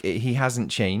cool. Like he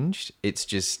hasn't changed, it's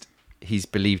just he's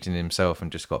believed in himself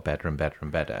and just got better and better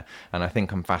and better. And I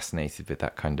think I'm fascinated with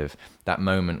that kind of that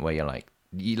moment where you're like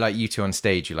you two on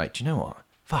stage, you're like, do you know what,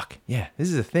 fuck yeah, this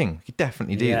is a thing, you could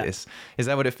definitely do this. Is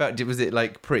that what it felt? Was it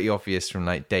like pretty obvious from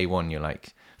like day one, you're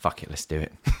like, fuck it, let's do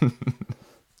it?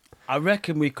 I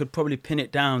reckon we could probably pin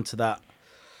it down to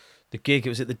the gig, it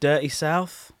was at the Dirty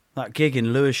South, that gig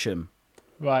in Lewisham,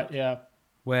 Right, yeah.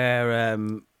 where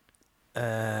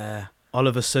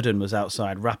Oliver Sudden was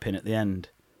outside rapping at the end.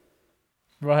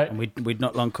 Right. And we'd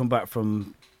not long come back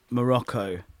from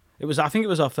Morocco. I think it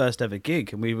was our first ever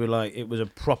gig, and we were like, it was a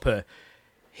proper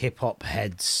hip hop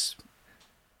heads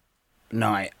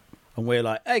night, and we're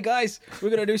like, hey guys, we're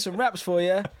gonna do some raps for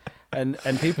you, and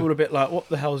people were a bit like, what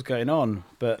the hell's going on?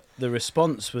 But the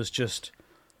response was just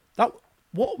that.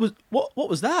 What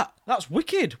was that? That's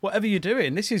wicked. Whatever you're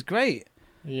doing, this is great.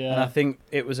 Yeah. And I think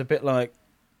it was a bit like,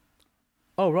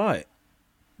 oh right,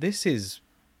 maybe this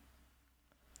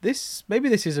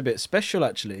is a bit special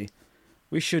actually.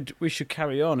 We should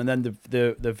carry on. And then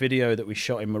the video that we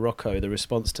shot in Morocco, the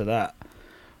response to that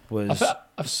was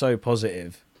so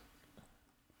positive.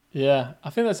 Yeah, I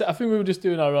think that's it. I think we were just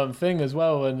doing our own thing as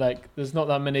well, and like there's not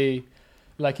that many,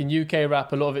 like in UK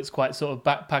rap, a lot of it's quite sort of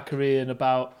backpackery and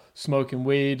about smoking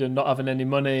weed and not having any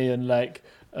money, and like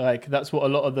that's what a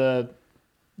lot of the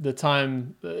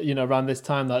time, you know, around this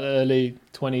time, like early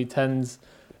 2010s,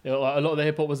 you know, a lot of the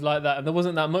hip hop was like that, and there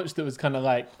wasn't that much that was kind of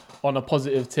like on a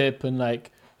positive tip and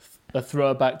like a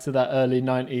throwback to that early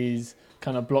 90s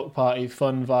kind of block party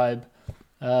fun vibe.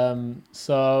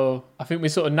 So I think we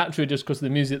sort of naturally, just because of the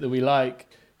music that we like,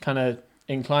 kind of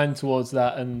inclined towards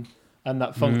that and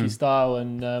that funky style,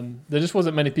 and there just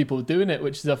wasn't many people doing it,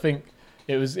 which is, I think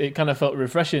it kind of felt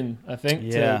refreshing, I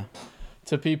think,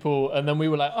 to people. And then we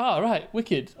were like, right,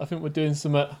 wicked, I think we're doing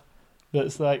something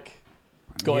that's like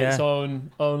got its own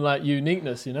like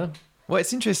uniqueness, you know. Well,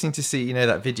 it's interesting to see, you know,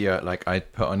 that video like I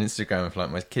put on Instagram of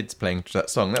like my kids playing that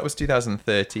song. That was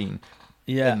 2013.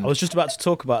 Yeah, I was just about to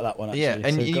talk about that one actually. Yeah,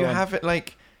 and so you have it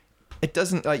like, it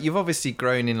doesn't, like, you've obviously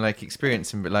grown in like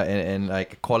experience and like in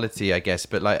like quality, I guess,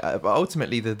 but like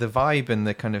ultimately the vibe and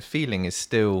the kind of feeling is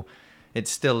still, it's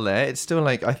still there. It's still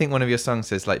like, I think one of your songs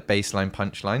says like baseline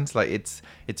punchlines, like it's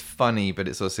funny, but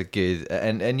it's also good,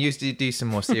 and you do some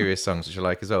more serious songs which I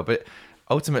like as well, but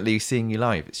ultimately seeing you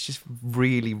live, it's just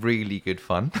really, really good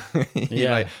fun.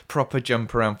 Like proper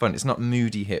jump around fun. It's not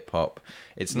moody hip hop.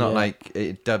 It's not like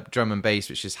drum and bass,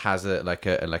 which just has a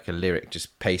lyric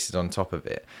just pasted on top of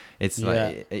it. It's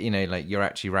like, you know, like you're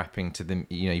actually rapping to the,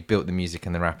 you know, you built the music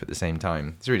and the rap at the same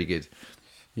time. It's really good.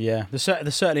 Yeah, there's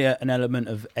certainly an element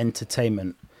of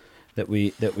entertainment that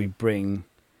we bring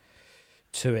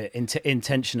to it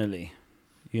intentionally,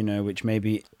 you know, which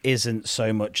maybe isn't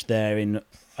so much there in.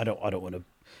 I don't want to.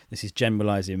 This is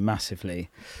generalizing massively,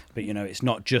 but you know, it's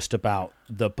not just about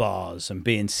the bars and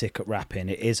being sick at rapping.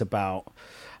 It is about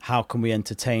how can we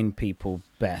entertain people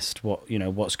best. What, you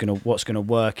know, what's gonna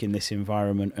work in this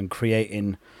environment, and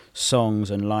creating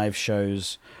songs and live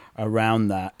shows around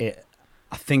that.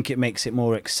 I think it makes it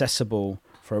more accessible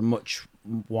for a much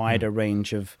wider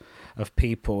range of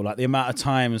people. Like the amount of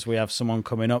times we have someone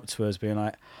coming up to us being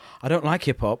like, I don't like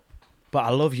hip hop, but I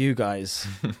love you guys.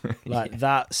 Like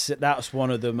that's one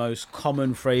of the most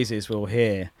common phrases we'll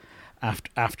hear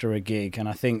after a gig, and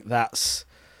I think that's,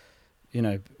 you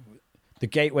know, the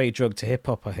gateway drug to hip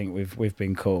hop. I think we've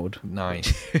been called.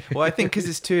 Nice. Well, I think because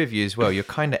there's two of you as well, you're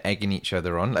kind of egging each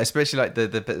other on, especially like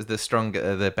the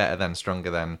stronger, the better than,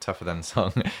 stronger than, tougher than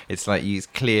song. It's like you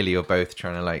clearly are both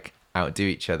trying to like outdo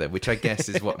each other, which I guess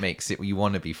is what makes it. You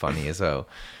want to be funny as well.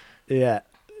 Yeah,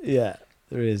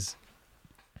 there is.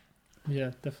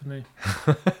 Yeah, definitely.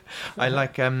 I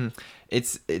like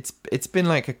it's been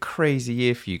like a crazy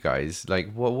year for you guys.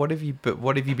 Like what have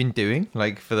you been doing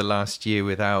like for the last year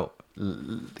without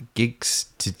gigs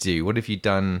to do? What have you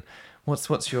done?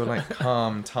 What's your like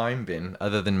calm time been,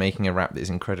 other than making a rap that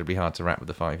is incredibly hard to rap with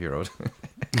a 5-year-old?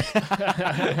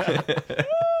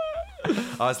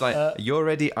 I was like, you're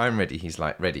ready, I'm ready. He's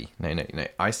like, ready. No.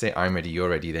 I say I'm ready, you're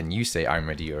ready. Then you say I'm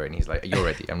ready, you're ready. And he's like, you're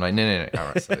ready. I'm like, no. All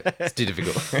right, so it's too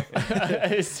difficult.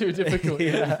 It's too difficult.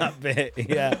 Yeah, that bit.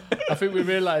 Yeah. I think we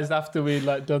realised after we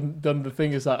like done the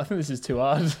thing, is like, I think this is too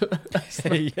hard.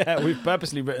 Yeah, we've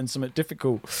purposely written something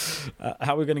difficult.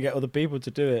 How are we going to get other people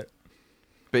to do it?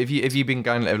 But have you been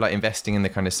kind of like investing in the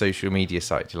kind of social media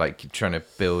side, like trying to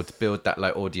build that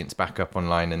like audience back up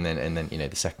online, and then you know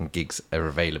the second gigs are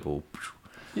available?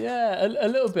 Yeah, a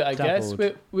little bit, I Dabbled.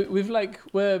 guess. We've like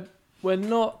we're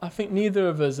not. I think neither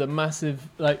of us are massive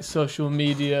like social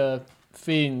media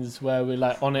fiends where we're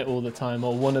like on it all the time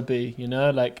or wanna be, you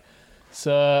know, like.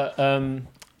 So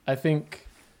I think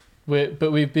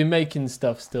we've been making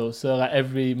stuff still. So like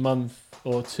every month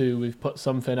or two we've put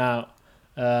something out,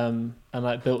 and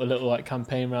like built a little like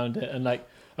campaign around it, and like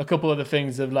a couple of the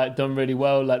things have like done really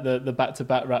well. Like the back to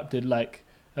back rap did, like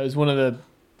it was one of the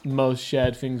most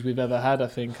shared things we've ever had, I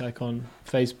think, like on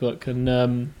Facebook,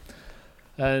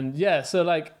 and yeah, so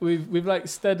like we've like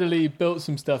steadily built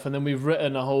some stuff, and then we've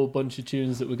written a whole bunch of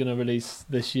tunes that we're gonna release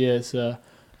this year. So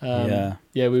yeah,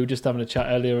 we were just having a chat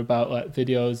earlier about like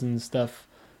videos and stuff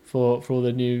for all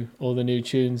the new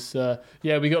tunes.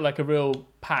 Yeah, we got like a real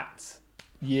packed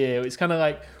year. It's kind of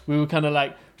like we were kind of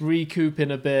like recouping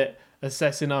a bit,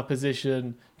 assessing our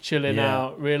position, chilling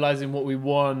out, realizing what we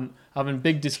want, having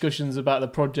big discussions about the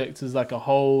project as like a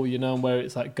whole, you know, and where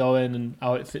it's like going and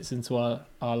how it fits into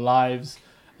our lives,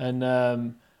 and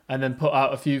then put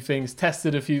out a few things,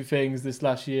 tested a few things this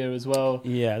last year as well.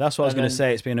 Yeah, that's what I was going to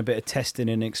say. It's been a bit of testing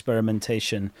and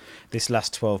experimentation this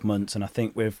last 12 months, and I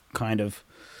think we've kind of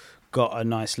got a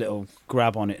nice little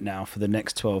grab on it now for the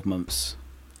next 12 months.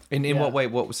 In what way?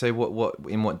 What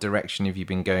in what direction have you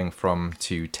been going from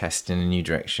to test in a new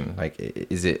direction? Like,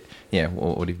 is it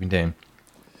what have you been doing?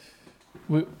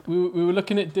 We were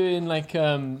looking at doing like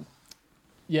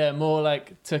more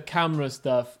like to camera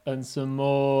stuff and some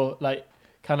more like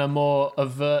kind of more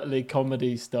overtly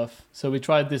comedy stuff. So we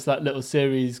tried this like little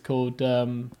series called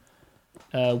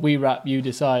We Rap You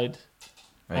Decide,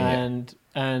 and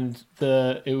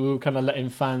we were kind of letting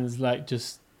fans like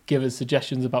just give us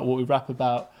suggestions about what we rap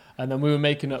about, and then we were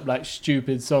making up like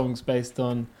stupid songs based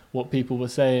on what people were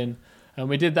saying, and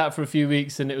we did that for a few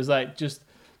weeks, and it was like just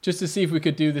to see if we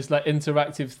could do this like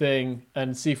interactive thing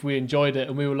and see if we enjoyed it,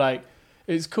 and we were like,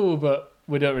 it's cool, but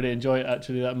we don't really enjoy it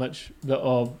actually that much.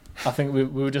 I think we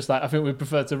were just like, I think we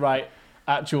prefer to write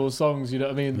actual songs, you know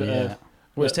what I mean?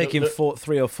 Well, it's taking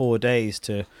 3 or 4 days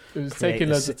to. It was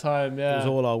taking us the time, yeah. It was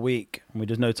all our week, and we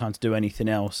had no time to do anything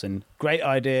else. And great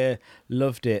idea,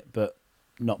 loved it, but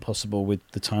not possible with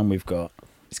the time we've got.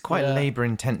 It's quite labor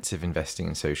intensive investing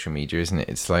in social media, isn't it?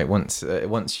 It's like once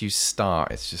you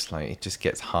start, it's just like it just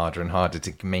gets harder and harder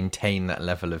to maintain that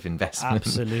level of investment.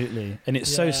 Absolutely, and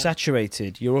it's so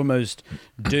saturated. You're almost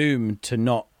doomed to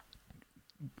not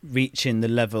reaching the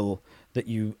level that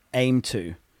you aim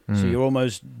to. So you're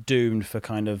almost doomed for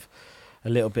kind of a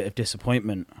little bit of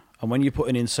disappointment. And when you're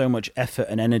putting in so much effort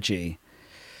and energy,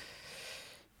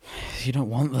 you don't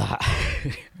want that.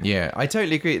 Yeah, I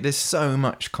totally agree. There's so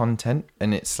much content,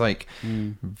 and it's like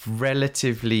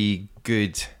relatively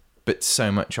good, but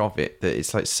so much of it that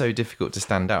it's like so difficult to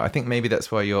stand out. I think maybe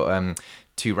that's why your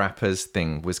two rappers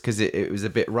thing was, because it was a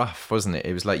bit rough, wasn't it?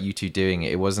 It was like you two doing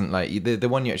it. It wasn't like the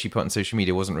one you actually put on social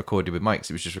media wasn't recorded with mics.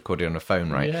 It was just recorded on a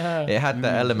phone, right? Yeah, it had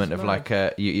that element of like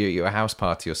a house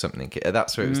party or something.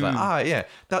 That's where it was like,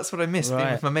 that's what I missed,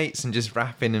 being with my mates and just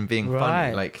rapping and being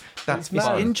funny. Like that's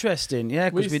fun. Interesting,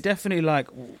 because we're definitely like,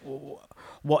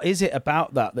 what is it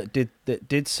about that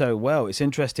did so well? It's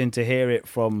interesting to hear it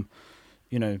from,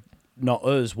 not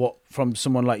us, from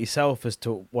someone like yourself as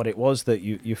to what it was that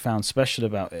you found special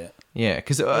about it. Yeah,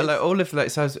 because like all of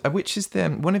like, so which is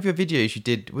one of your videos you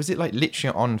did, was it like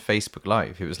literally on Facebook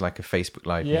Live? It was like a Facebook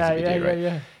Live music video, right?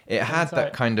 Yeah. It had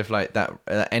that kind of like that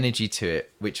energy to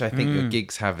it, which I think your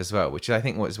gigs have as well. Which I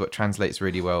think was what translates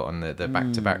really well on the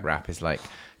back to back rap is like.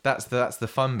 That's the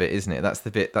fun bit, isn't it? That's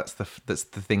the bit. That's the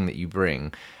thing that you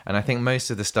bring. And I think most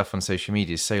of the stuff on social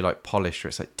media is so like polished, or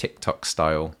it's like TikTok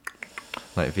style,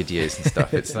 like videos and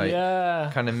stuff. It's like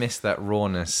kind of miss that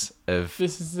rawness of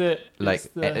this is it,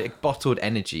 like bottled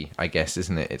energy, I guess,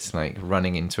 isn't it? It's like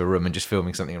running into a room and just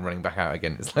filming something and running back out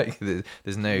again. It's like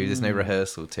there's no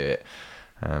rehearsal to it.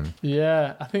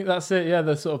 I think that's it. Yeah,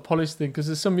 the sort of polished thing, because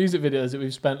there's some music videos that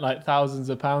we've spent like thousands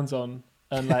of pounds on,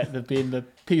 and like they've been the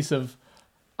piece of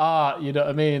art, you know what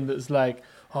I mean, that's like,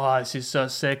 oh, this is so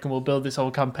sick, and we'll build this whole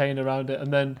campaign around it,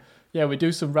 and then we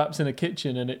do some raps in a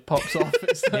kitchen and it pops off.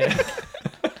 It's like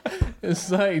it's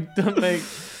like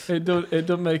it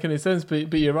don't make any sense,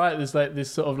 but you're right, there's like this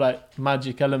sort of like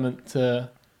magic element to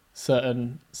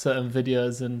certain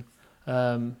videos, and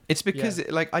it's because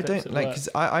I don't like, because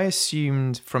I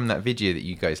assumed from that video that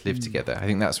you guys live together. I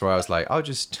think that's where I was like, I'll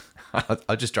just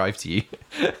drive to you.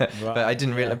 But I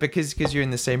didn't realize, because you're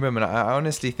in the same room, and I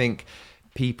honestly think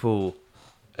people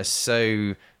are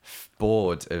so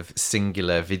bored of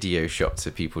singular video shots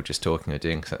of people just talking or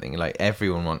doing something. Like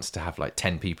everyone wants to have like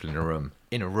 10 people in a room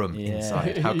Yeah.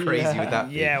 inside. How crazy would that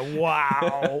be? Yeah,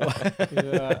 wow.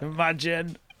 Yeah.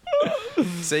 Imagine.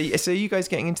 So are you guys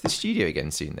getting into the studio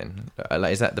again soon then?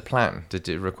 Like, is that the plan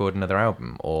to record another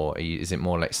album, or is it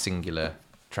more like singular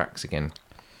tracks again?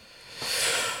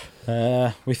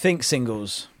 We think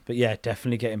singles, but yeah,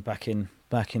 definitely getting back in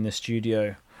the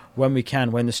studio when we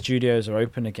can, when the studios are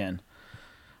open again.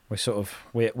 We're sort of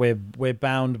we're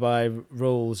bound by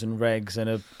rules and regs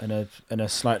and a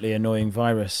slightly annoying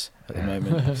virus at the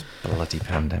moment. Bloody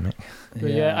pandemic.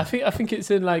 But yeah, I think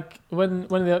it's in like when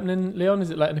are they opening, Leon? Is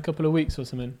it like in a couple of weeks or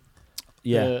something?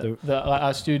 Yeah, like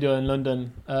our studio in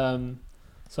London.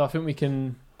 So I think we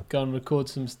can go and record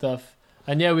some stuff.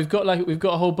 And yeah, we've got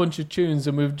a whole bunch of tunes,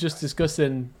 and we were just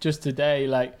discussing just today,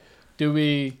 like,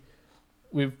 we've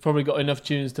probably got enough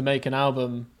tunes to make an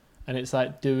album, and it's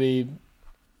like, do we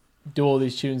do all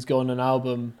these tunes go on an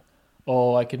album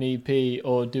or like an EP,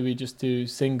 or do we just do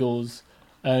singles?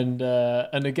 And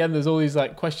again, there's all these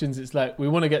like questions. It's like we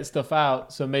want to get stuff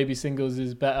out, so maybe singles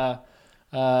is better,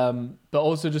 but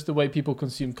also just the way people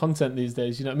consume content these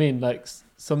days. You know what I mean? Like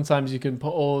sometimes you can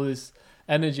put all this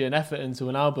energy and effort into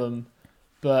an album,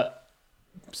 but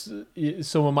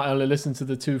someone might only listen to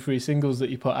the 2-3 singles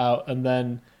that you put out, and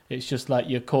then it's just like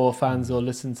your core fans will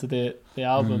listen to the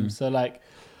album. So like,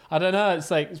 I don't know, it's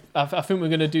like I think we're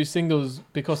going to do singles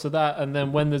because of that, and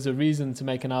then when there's a reason to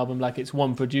make an album, like it's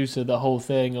one producer the whole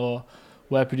thing, or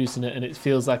we're producing it and it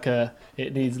feels like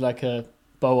it needs like a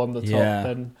bow on the top,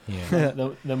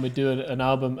 then we do an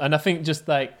album. And I think just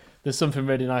like there's something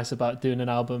really nice about doing an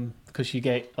album, because you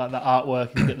get like the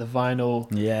artwork and you get the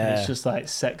vinyl, and it's just like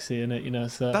sexy in it, you know.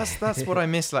 So that's what I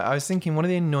miss. Like I was thinking, one of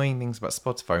the annoying things about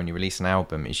Spotify when you release an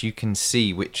album is you can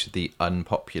see which of the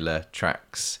unpopular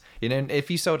tracks. You know, if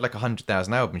you sold like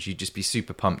 100,000 albums, you'd just be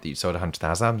super pumped that you sold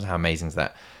 100,000 albums. How amazing is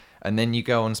that? And then you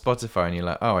go on Spotify and you're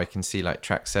like, oh, I can see like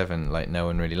track 7, like no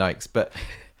one really likes. But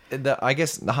I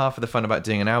guess half of the fun about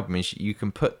doing an album is you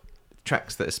can put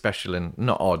tracks that are special and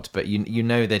not odd, but you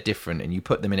know they're different, and you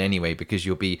put them in anyway because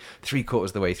you'll be 3/4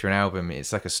 of the way through an album.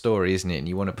 It's like a story, isn't it? And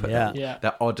you want to put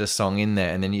that odder song in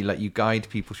there, and then you guide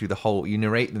people through the whole, you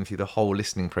narrate them through the whole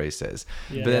listening process.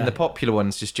 But then the popular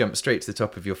ones just jump straight to the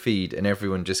top of your feed, and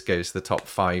everyone just goes to the top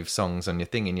 5 songs on your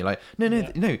thing, and you're like,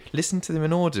 no, listen to them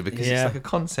in order, because it's like a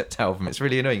concept album. It's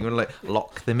really annoying. You want to like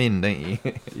lock them in, don't you?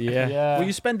 Well,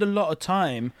 you spend a lot of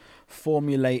time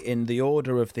formulating the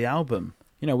order of the album.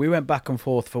 You know, we went back and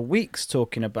forth for weeks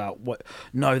talking about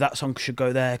that song should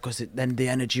go there because then the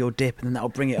energy will dip and then that'll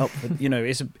bring it up. You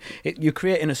know, you're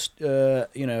creating a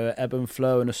ebb and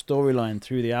flow and a storyline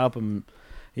through the album.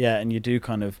 Yeah, and you do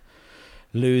kind of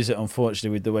lose it, unfortunately,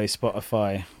 with the way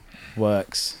Spotify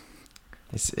works.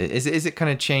 Is it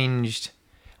kind of changed?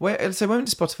 So when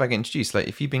did Spotify get introduced? Like,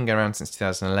 if you've been going around since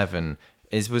 2011,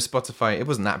 was Spotify? It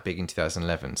wasn't that big in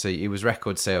 2011, so it was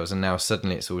record sales, and now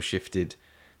suddenly it's all shifted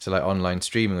to like online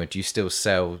streaming. Or do you still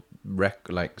sell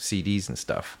like CDs and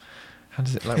stuff? How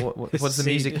does it like? What's the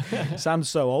music? Sounds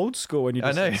so old school when you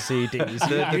just said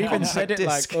CDs. You even said it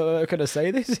disc. Like, can I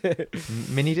say this?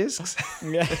 Mini discs.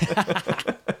 Yeah.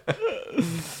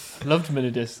 Loved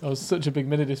Minidisc. I was such a big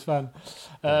Minidisc fan.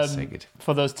 So good.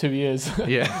 For those 2 years.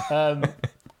 Yeah.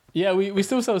 We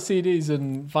still sell CDs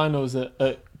and vinyls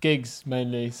at gigs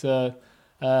mainly. So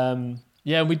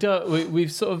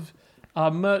we've sort of, our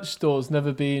merch store's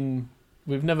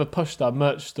we've never pushed our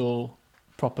merch store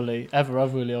properly ever,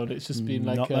 have we, Leon? It's just been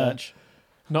like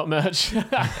not merch.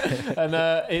 And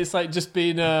it's like just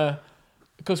been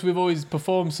because we've always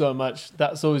performed so much,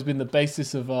 that's always been the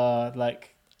basis of our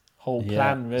like whole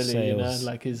plan, really. Sales. You know,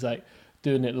 like is like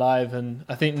doing it live. And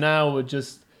I think now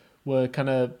we're kind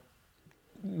of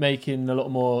making a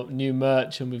lot more new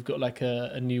merch, and we've got like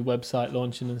a new website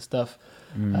launching and stuff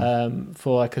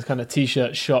for like a kind of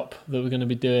t-shirt shop that we're going to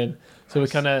be doing. So we're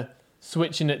kind of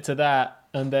switching it to that,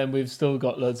 and then we've still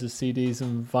got loads of CDs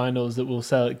and vinyls that we'll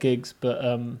sell at gigs,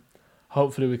 but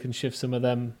hopefully we can shift some of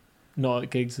them not at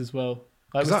gigs as well.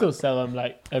 Like we still sell them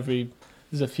like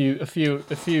there's a few,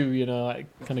 you know, like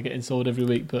kind of getting sold every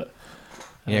week, but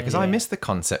because I miss the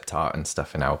concept art and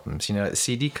stuff in albums, you know, like the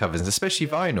CD covers, especially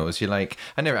vinyls. You're like,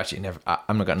 I'm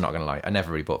not gonna lie, I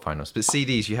never really bought vinyls, but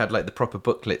CDs, you had like the proper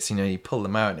booklets, you know, you pull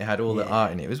them out and it had all the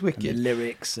art in it. It was wicked. And the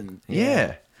lyrics and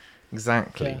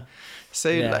exactly. Yeah.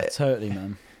 So like, totally,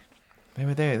 man. They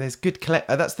were there. There's good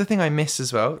that's the thing I miss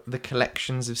as well. The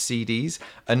collections of CDs.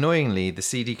 Annoyingly, the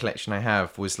CD collection I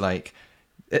have was like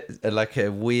like a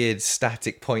weird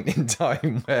static point in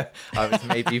time where I was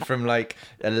maybe from like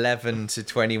 11 to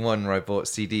 21 where I bought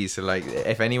CDs. So like,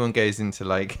 if anyone goes into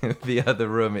like the other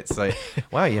room, it's like,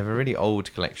 wow, you have a really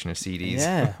old collection of CDs.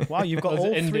 Yeah. Wow, you've got Was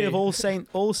all it three indie? of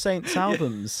All Saints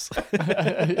albums.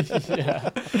 Yeah.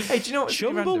 Hey, do you know what's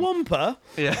really random? Chumbawampa.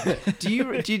 Yeah.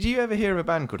 Did you ever hear of a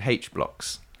band called H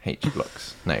Blocks? H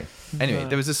Blocks. No. Anyway, No.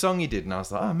 there was a song you did, and I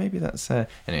was like, oh, maybe that's.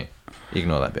 Anyway,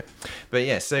 ignore that bit. But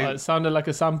yeah, so It sounded like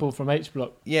a sample from H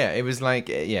Block. yeah, it was like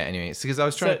yeah. Anyway, it's because I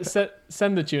was trying.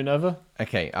 Send the tune over.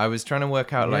 Okay, I was trying to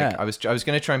work out like Yeah. I was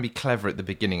going to try and be clever at the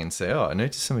beginning and say, oh, I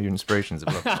noticed some of your inspirations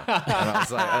are blocked. And I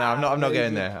was like, no, I'm not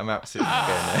going there. I'm absolutely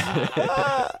not going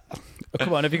there. Oh,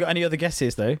 come on, have you got any other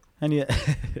guesses though? Any?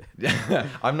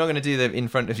 I'm not going to do them in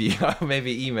front of you. I'll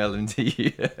maybe email them to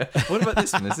you. What about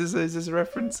this one? Is this a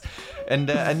reference? And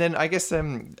then I guess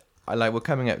we're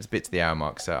coming up a bit to the hour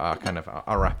mark, so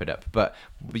I'll wrap it up. But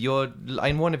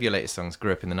in one of your latest songs,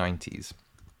 "Grew Up in the '90s."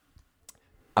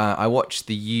 I watched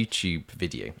the YouTube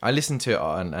video. I listened to it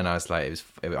and I was like,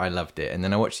 I loved it. And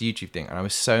then I watched the YouTube thing and I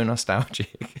was so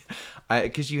nostalgic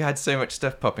because you had so much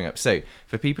stuff popping up. So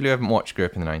for people who haven't watched Grew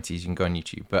Up in the 90s, you can go on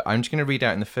YouTube. But I'm just going to read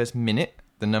out in the first minute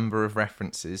the number of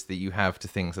references that you have to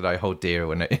things that I hold dear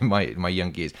when in my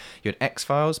young years. You had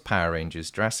X-Files, Power Rangers,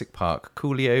 Jurassic Park,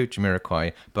 Coolio,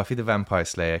 Jamiroquai, Buffy the Vampire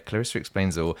Slayer, Clarissa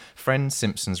Explains All, Friends,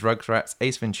 Simpsons, Rugrats,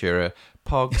 Ace Ventura,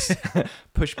 Pogs,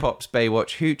 Push Pops,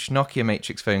 Baywatch, Hooch, Nokia,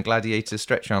 Matrix Phone, Gladiator,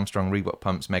 Stretch Armstrong, Reebok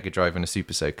Pumps, Mega Drive, and a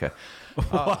Super Soaker.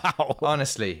 Wow.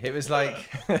 Honestly, it was like...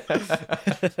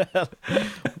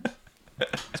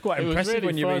 It's quite It was impressive really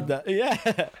when you fun. read that.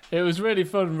 Yeah. It was really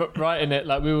fun writing it.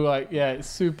 Like we were like, yeah, it's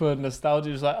super nostalgic.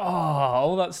 It was like,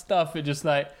 all that stuff. It just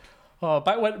like,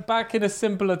 back in a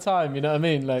simpler time. You know what I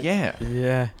mean? Like, Yeah.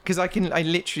 Yeah. Because I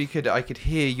could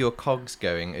hear your cogs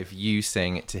going of you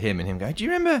saying it to him and him going, do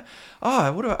you remember,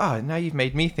 now you've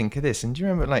made me think of this. And do you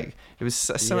remember, like, it was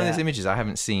some of those Yeah. images I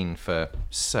haven't seen for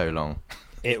so long.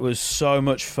 It was so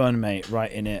much fun, mate,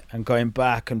 writing it and going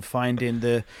back and finding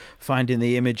the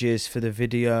images for the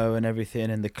video and everything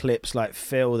and the clips. Like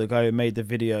Phil, the guy who made the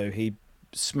video, he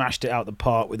smashed it out the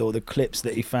park with all the clips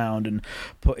that he found and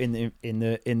put in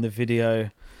the video.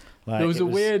 Like, there was a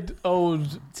weird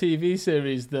old TV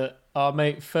series that our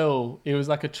mate Phil, he was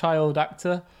like a child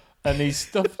actor. And he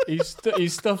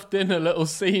stuffed in a little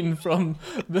scene from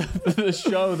the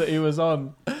show that he was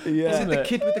on. Yeah. Is it the it?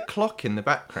 kid with the clock in the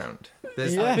background?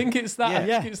 There's Yeah. I think it's that.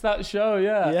 Yeah. I think it's that show.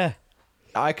 Yeah.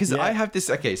 Yeah. Because Yeah. I have this.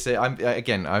 Okay, so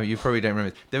you probably don't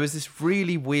remember. There was this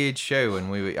really weird show,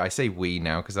 and I say we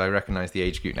now because I recognise the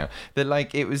age group now. That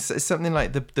like it was something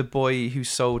like the boy who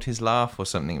sold his laugh or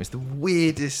something. It was the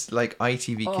weirdest like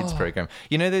ITV kids program.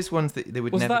 You know those ones that they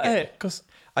would Was never that get. it? Because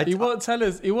he won't tell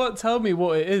us. He won't tell me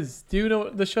what it is. Do you know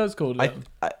what the show's called? Liam?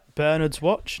 Bernard's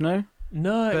Watch, no?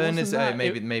 No, it Berners, wasn't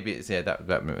that. maybe it's that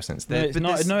makes more sense. No, it's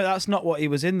not. No, that's not what he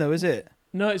was in, though, is it?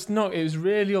 No, it's not. It was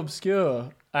really obscure,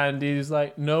 and he was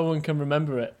like, no one can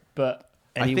remember it. But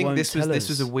And I he think won't this tell was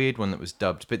us. a weird one that was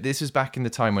dubbed, but this was back in the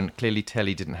time when clearly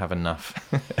telly didn't have enough.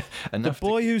 The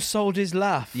boy who sold his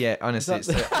laugh. Yeah, honestly, Is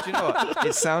that do you know what?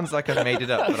 It sounds like I've made it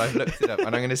up, but I've looked it up, and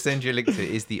I'm going to send you a link to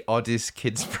it. It's the oddest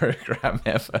kids program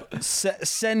ever.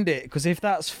 Send it, because if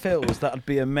that's Phil's, that'd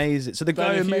be amazing. So the Ben,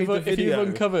 guy who if made you've, the if you've video.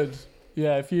 uncovered,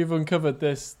 if you've uncovered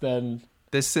this, then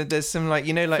There's some like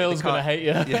like Phil's gonna hate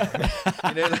you.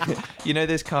 Yeah. you know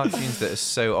those cartoons that are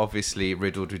so obviously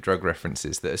riddled with drug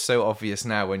references that are so obvious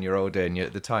now when you're older and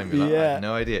at the time you're like, I Yeah. have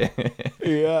no idea.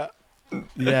 Yeah.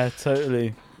 Yeah,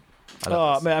 totally. I love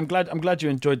Oh this. man, I'm glad you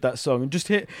enjoyed that song. And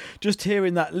just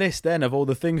hearing that list then of all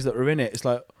the things that were in it, it's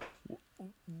like,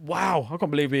 wow, I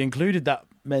can't believe we included that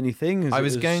many things. I It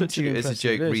was going such an to, as a impressive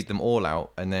joke, list. read them all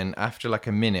out, and then after like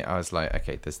a minute, I was like,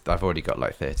 okay, I've already got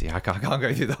like 30. I can't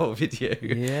go through the whole video.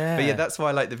 Yeah. But yeah, that's why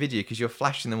I like the video, because you're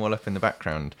flashing them all up in the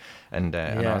background. And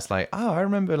and Yeah. I was like, I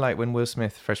remember like when Will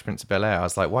Smith, Fresh Prince of Bel-Air, I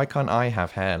was like, why can't I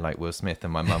have hair like Will Smith?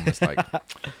 And my mum was like,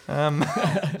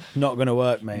 Not going to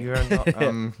work, mate. you're not,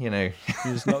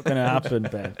 It's not going to happen,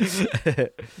 Ben.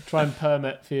 Try and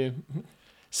permit for you.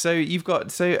 So you've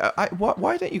got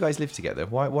why don't you guys live together?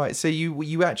 Why? So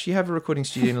you actually have a recording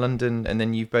studio in London, and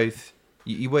then you've both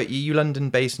you London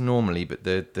based normally, but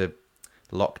the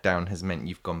lockdown has meant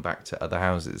you've gone back to other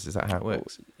houses. Is that how it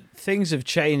works? Things have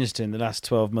changed in the last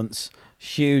 12 months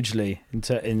hugely.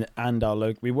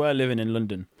 We were living in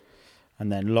London,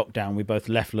 and then lockdown, we both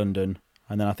left London,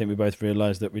 and then I think we both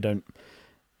realised that we don't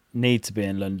need to be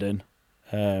in London.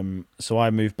 So I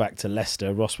moved back to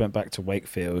Leicester. Ross went back to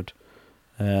Wakefield.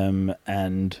 And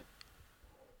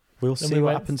we'll Then see we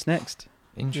what went- happens next.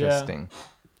 Interesting.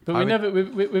 But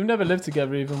we've never lived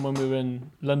together, even when we were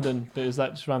in London. But it was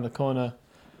like just around the corner.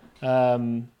 But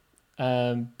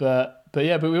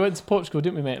we went to Portugal,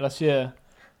 didn't we, mate, last year?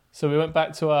 So we went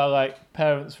back to our like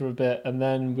parents for a bit, and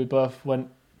then we both went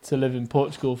to live in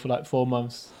Portugal for like 4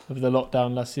 months of the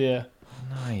lockdown last year.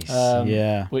 Nice.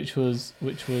 Which was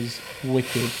wicked.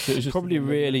 So it was just Probably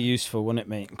really useful, wasn't it,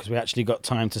 mate? Because we actually got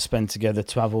time to spend together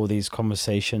to have all these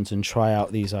conversations and try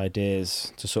out these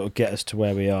ideas to sort of get us to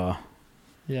where we are.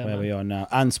 We are now,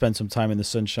 and spend some time in the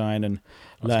sunshine and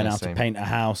learn how to paint a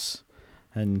house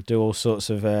and do all sorts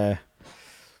of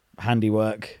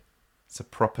handiwork. It's a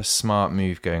proper smart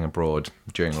move going abroad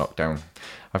during lockdown.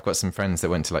 I've got some friends that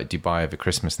went to like Dubai over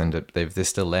Christmas, and they're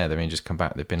still there. They've only just come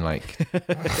back. They've been like,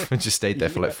 just stayed there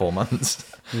for like 4 months.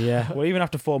 Yeah. Well, even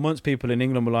after 4 months, people in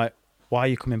England were like, "Why are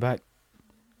you coming back?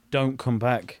 Don't come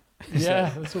back."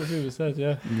 Yeah, that's what people said.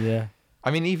 Yeah. Yeah. I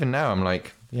mean, even now, I'm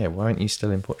like, yeah, why aren't you still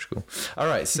in Portugal? All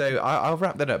right, so I'll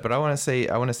wrap that up. But I want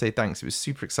to say thanks. It was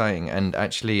super exciting, and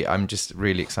actually, I'm just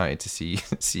really excited to see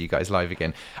you guys live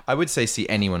again. I would say see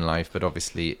anyone live, but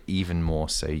obviously, even more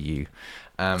so you.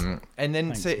 And then,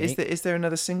 Thanks, so mate. is there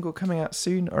another single coming out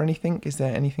soon or anything? Is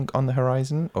there anything on the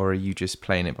horizon, or are you just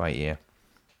playing it by ear?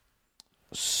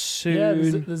 Soon. Yeah,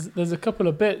 there's a couple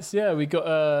of bits. Yeah, we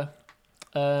got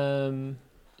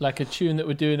like a tune that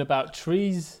we're doing about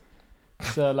trees.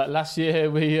 So like last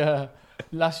year we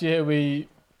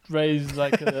raised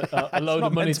like a load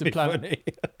of money to plant.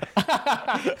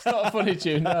 It's not a funny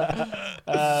tune. No.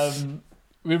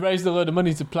 We raised a load of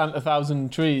money to plant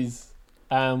 1,000 trees,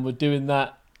 and we're doing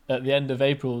that at the end of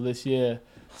April this year.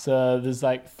 So there's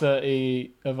like 30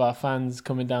 of our fans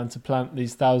coming down to plant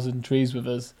these 1,000 trees with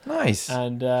us. Nice.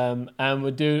 And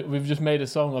we've just made a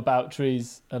song about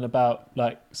trees and about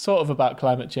like sort of about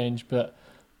climate change, but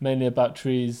mainly about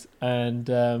trees. And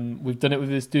we've done it with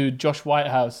this dude Josh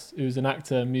Whitehouse, who's an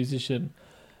actor, musician,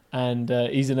 and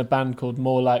he's in a band called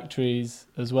More Like Trees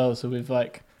as well. So we've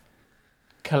like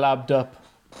collabed up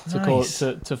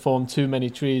to form Too Many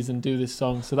Trees and do this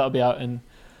song. So that'll be out in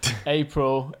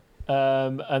April.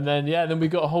 And then we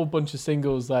got a whole bunch of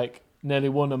singles, like nearly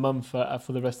one a month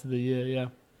for the rest of the year. Yeah.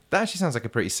 That actually sounds like a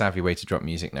pretty savvy way to drop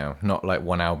music now. Not like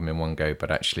one album in one go,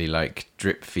 but actually like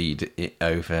drip feed it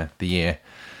over the year.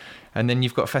 And then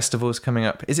you've got festivals coming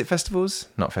up. Is it festivals?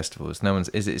 Not festivals.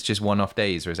 It's just one-off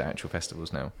days, or is it actual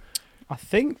festivals now? I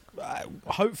think,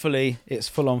 hopefully, it's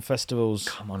full-on festivals.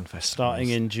 Come on, festivals. Starting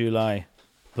in July.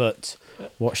 But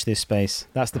watch this space.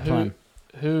 That's the plan.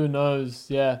 Who knows?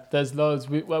 Yeah, there's loads.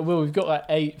 We've got like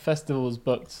 8 festivals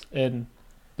booked in,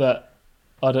 but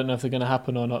I don't know if they're going to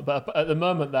happen or not. But at the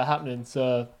moment, they're happening.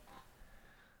 So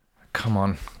come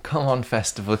on,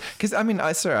 festival. Because I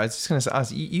was just going to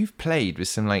ask. You've played with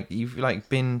some you've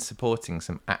been supporting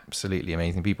some absolutely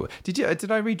amazing people.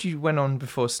 Did I read you went on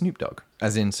before Snoop Dogg?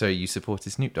 As in, so you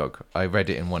supported Snoop Dogg? I read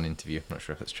it in one interview. I'm not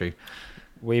sure if that's true.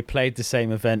 We played the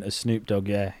same event as Snoop Dogg.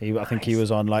 Yeah, I think he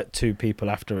was on like 2 people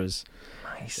after us.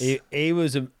 Nice.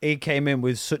 He came in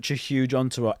with such a huge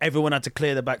entourage. Everyone had to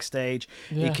clear the backstage.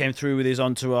 Yeah. He came through with his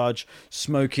entourage,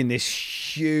 smoking this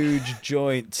huge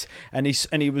joint, and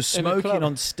he was smoking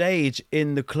on stage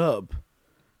in the club.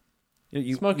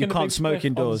 You can't smoke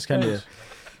indoors, can you?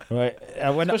 Right.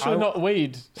 Especially not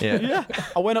weed. Yeah.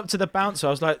 I went up to the bouncer.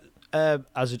 I was like,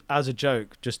 as a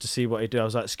joke, just to see what he'd do. I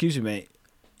was like, "Excuse me, mate.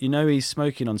 You know he's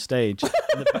smoking on stage."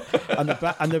 And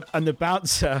the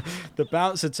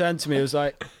bouncer turned to me and was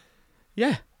like,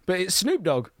 "Yeah, but it's Snoop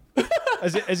Dogg."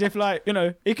 as if like,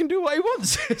 he can do what he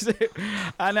wants.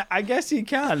 And I guess he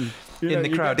can. In the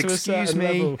crowd, excuse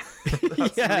me,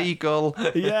 that's legal.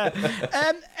 Yeah.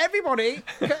 Everybody,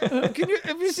 can you,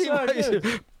 have you seen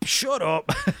so Shut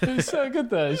up. It was so good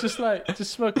though. It's just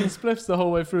smoking spliffs the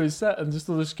whole way through his set, and just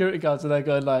all the security guards are there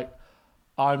going like,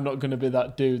 "I'm not going to be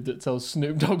that dude that tells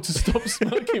Snoop Dogg to stop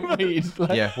smoking weed."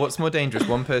 Yeah, what's more dangerous,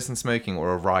 one person smoking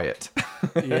or a riot?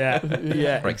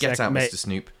 Yeah. Right, get out, mate, Mr.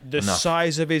 Snoop. The Enough.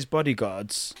 size of his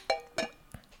bodyguards,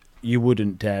 you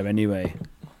wouldn't dare anyway.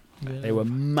 Yeah. They were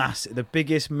massive. The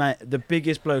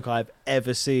biggest bloke I've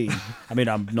ever seen. I mean,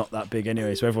 I'm not that big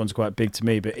anyway, so everyone's quite big to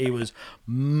me, but he was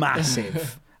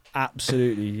massive.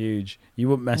 Absolutely huge. You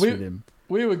wouldn't mess with him.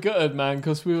 We were gutted, man,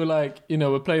 because we were like,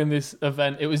 we're playing this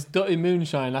event. It was Dirty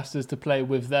Moonshine asked us to play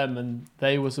with them, and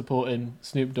they were supporting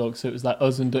Snoop Dogg. So it was like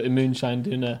us and Dirty Moonshine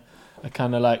doing a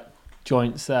kind of like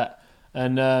joint set.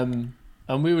 And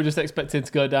we were just expecting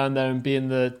to go down there and be in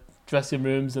the dressing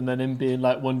rooms, and then him being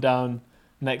like one down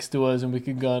next to us, and we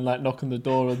could go and like knock on the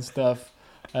door and stuff.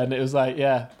 And it was like,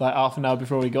 like half an hour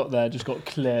before we got there, just got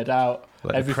cleared out.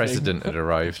 Like the everything. president had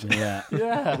arrived. Yeah.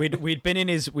 Yeah. We'd been in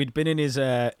his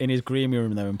green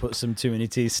room though and put some Too Many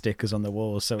Teas stickers on the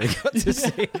wall, so we got to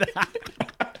see that.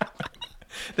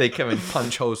 They come and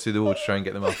punch holes through the wall to try and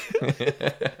get them off.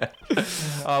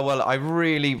 Oh, well, I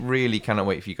really, really cannot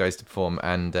wait for you guys to perform.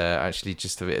 And actually,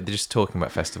 just talking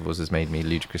about festivals has made me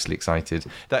ludicrously excited.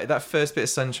 That first bit of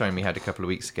sunshine we had a couple of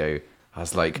weeks ago, I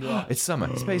was like, oh, it's summer.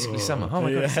 It's basically summer. Oh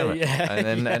my God, it's summer. Yeah,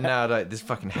 And now like there's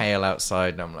fucking hail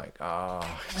outside, and I'm like, oh,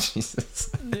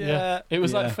 Jesus. Yeah. It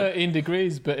was like 13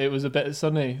 degrees, but it was a bit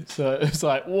sunny. So it was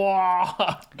like,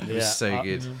 wow. It was so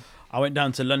good. I went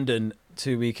down to London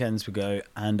 2 weekends ago,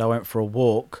 and I went for a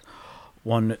walk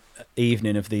one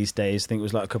evening of these days. I think it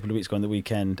was like a couple of weeks ago on the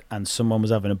weekend, and someone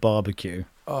was having a barbecue.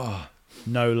 Oh,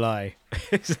 no lie.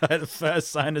 It's like the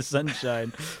first sign of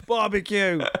sunshine.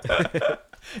 Barbecue.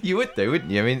 you would though,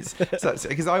 wouldn't you? I mean,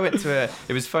 because I went to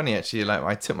it was funny actually, like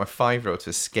I took my 5-year-old to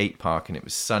a skate park and it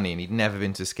was sunny and he'd never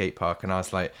been to a skate park, and I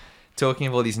was like, talking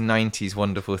of all these 90s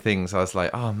wonderful things, I was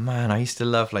like, oh man, I used to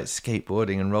love like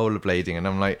skateboarding and rollerblading, and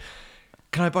I'm like,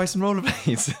 can I buy some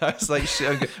rollerblades? I was like, should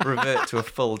I revert to a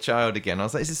full child again? I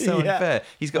was like, this is so unfair.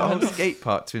 He's got a whole skate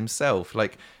park to himself.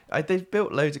 Like, they've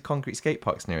built loads of concrete skate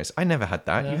parks near us. I never had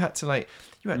that. Yeah.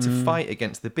 You had to fight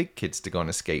against the big kids to go on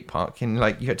a skate park, and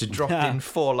like you had to drop in,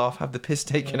 fall off, have the piss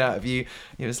taken out of you.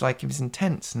 It was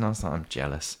intense, and I was like, I'm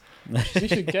jealous. You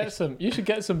should get some. You should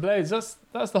get some blades.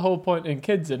 That's the whole point in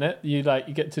kids, isn't it? You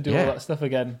get to do all that stuff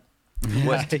again.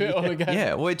 Well, do it all again.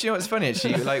 Yeah, well, do you know what's funny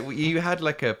actually? Like, you had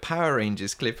like a Power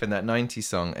Rangers clip in that 90s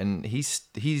song, and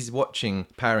he's watching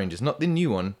Power Rangers, not the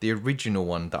new one, the original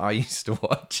one that I used to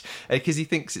watch, because he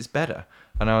thinks it's better.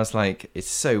 And I was like, it's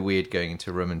so weird going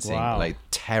into a room and seeing like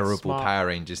terrible Power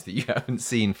Rangers that you haven't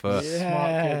seen for.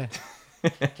 Yeah.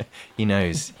 Smart kid. He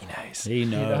knows.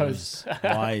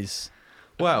 Wise.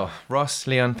 Well, Ross,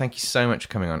 Leon, thank you so much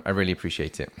for coming on. I really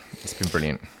appreciate it. It's been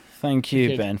brilliant. Thank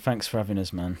you, Ben. Thanks for having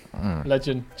us, man.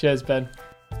 Legend. Cheers, Ben.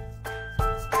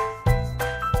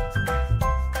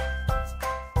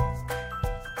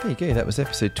 There you go. That was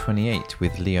episode 28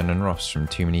 with Leon and Ross from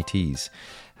Too Many Teas.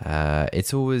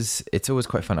 It's always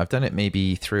quite fun. I've done it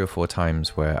maybe 3 or 4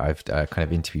 times where I've kind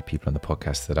of interviewed people on the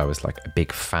podcast that I was like a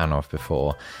big fan of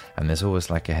before, and there's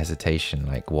always like a hesitation,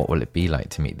 like what will it be like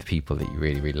to meet the people that you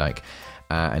really, really like,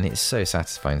 and it's so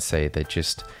satisfying to say they're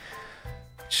just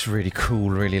really cool,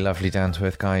 really lovely,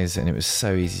 down-to-earth guys, and it was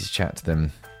so easy to chat to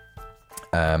them.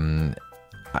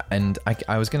 And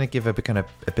I was going to give a bit of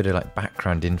like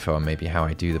background info on maybe how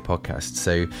I do the podcast.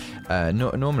 So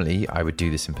normally I would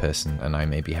do this in person, and I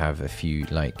maybe have a few,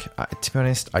 like, to be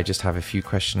honest, I just have a few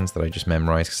questions that I just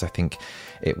memorize, because I think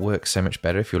it works so much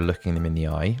better if you're looking them in the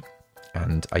eye,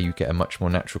 and you get a much more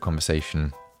natural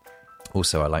conversation.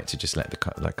 Also, I like to just let the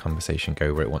conversation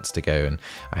go where it wants to go, and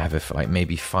I have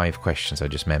maybe 5 questions I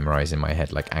just memorize in my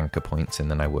head, like anchor points,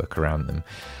 and then I work around them.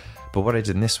 But what I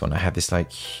did in this one, I had this like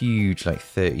huge, like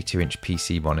 32-inch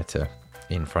PC monitor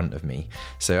in front of me.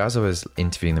 So as I was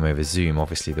interviewing them over Zoom,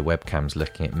 obviously the webcam's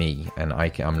looking at me, and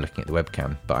I'm looking at the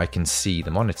webcam, but I can see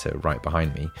the monitor right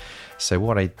behind me. So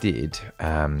what I did,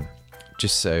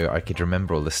 just so I could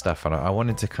remember all the stuff, and I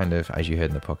wanted to kind of, as you heard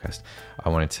in the podcast, I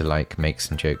wanted to like make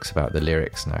some jokes about the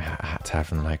lyrics, and I had to have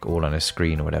them like all on a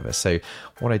screen or whatever. So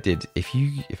what I did, if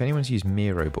anyone's used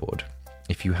Miro board,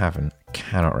 if you haven't,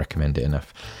 cannot recommend it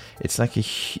enough. It's like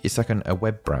a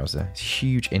web browser. It's a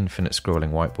huge infinite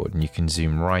scrolling whiteboard, and you can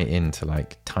zoom right into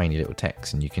like tiny little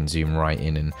text, and you can zoom right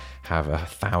in and have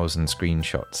 1,000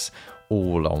 screenshots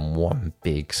all on one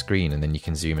big screen, and then you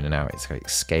can zoom in and out. It's like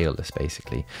scaleless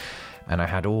basically. And I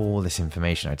had all this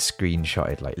information. I'd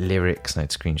screenshotted like lyrics, and I'd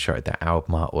screenshotted their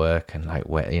album artwork, and like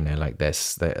where, you know, like the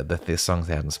songs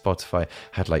they had on Spotify. I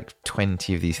had like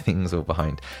 20 of these things all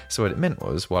behind. So what it meant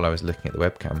was, while I was looking at the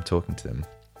webcam talking to them,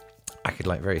 I could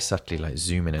like very subtly like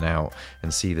zoom in and out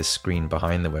and see the screen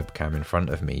behind the webcam in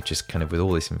front of me, just kind of with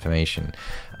all this information.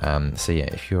 So yeah,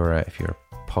 if you're a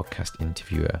podcast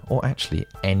interviewer, or actually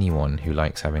anyone who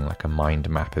likes having like a mind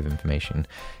map of information,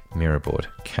 Miraboard,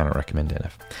 cannot recommend it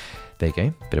enough. There you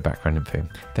go, bit of background info.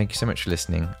 Thank you so much for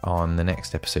listening. On the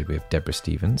next episode, we have Deborah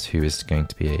Stevens, who is going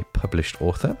to be a published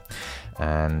author,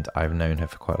 and I've known her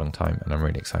for quite a long time, and I'm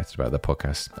really excited about the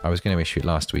podcast. I was going to issue it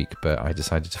last week, but I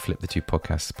decided to flip the 2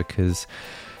 podcasts because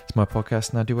it's my podcast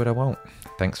and I do what I want.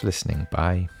 Thanks for listening.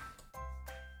 Bye.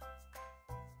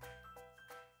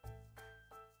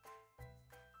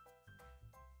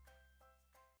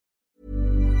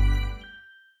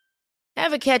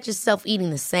 Ever catch yourself eating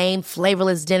the same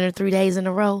flavorless dinner 3 days in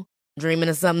a row? Dreaming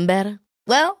of something better?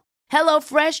 Well,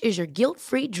 HelloFresh is your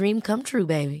guilt-free dream come true,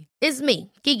 baby. It's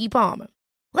me, Keke Palmer.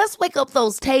 Let's wake up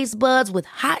those taste buds with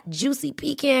hot, juicy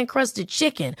pecan-crusted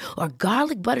chicken or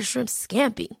garlic butter shrimp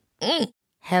scampi.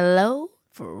 Hello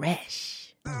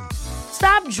Fresh.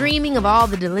 Stop dreaming of all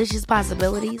the delicious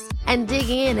possibilities and dig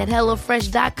in at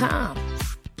HelloFresh.com.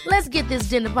 Let's get this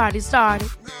dinner party started.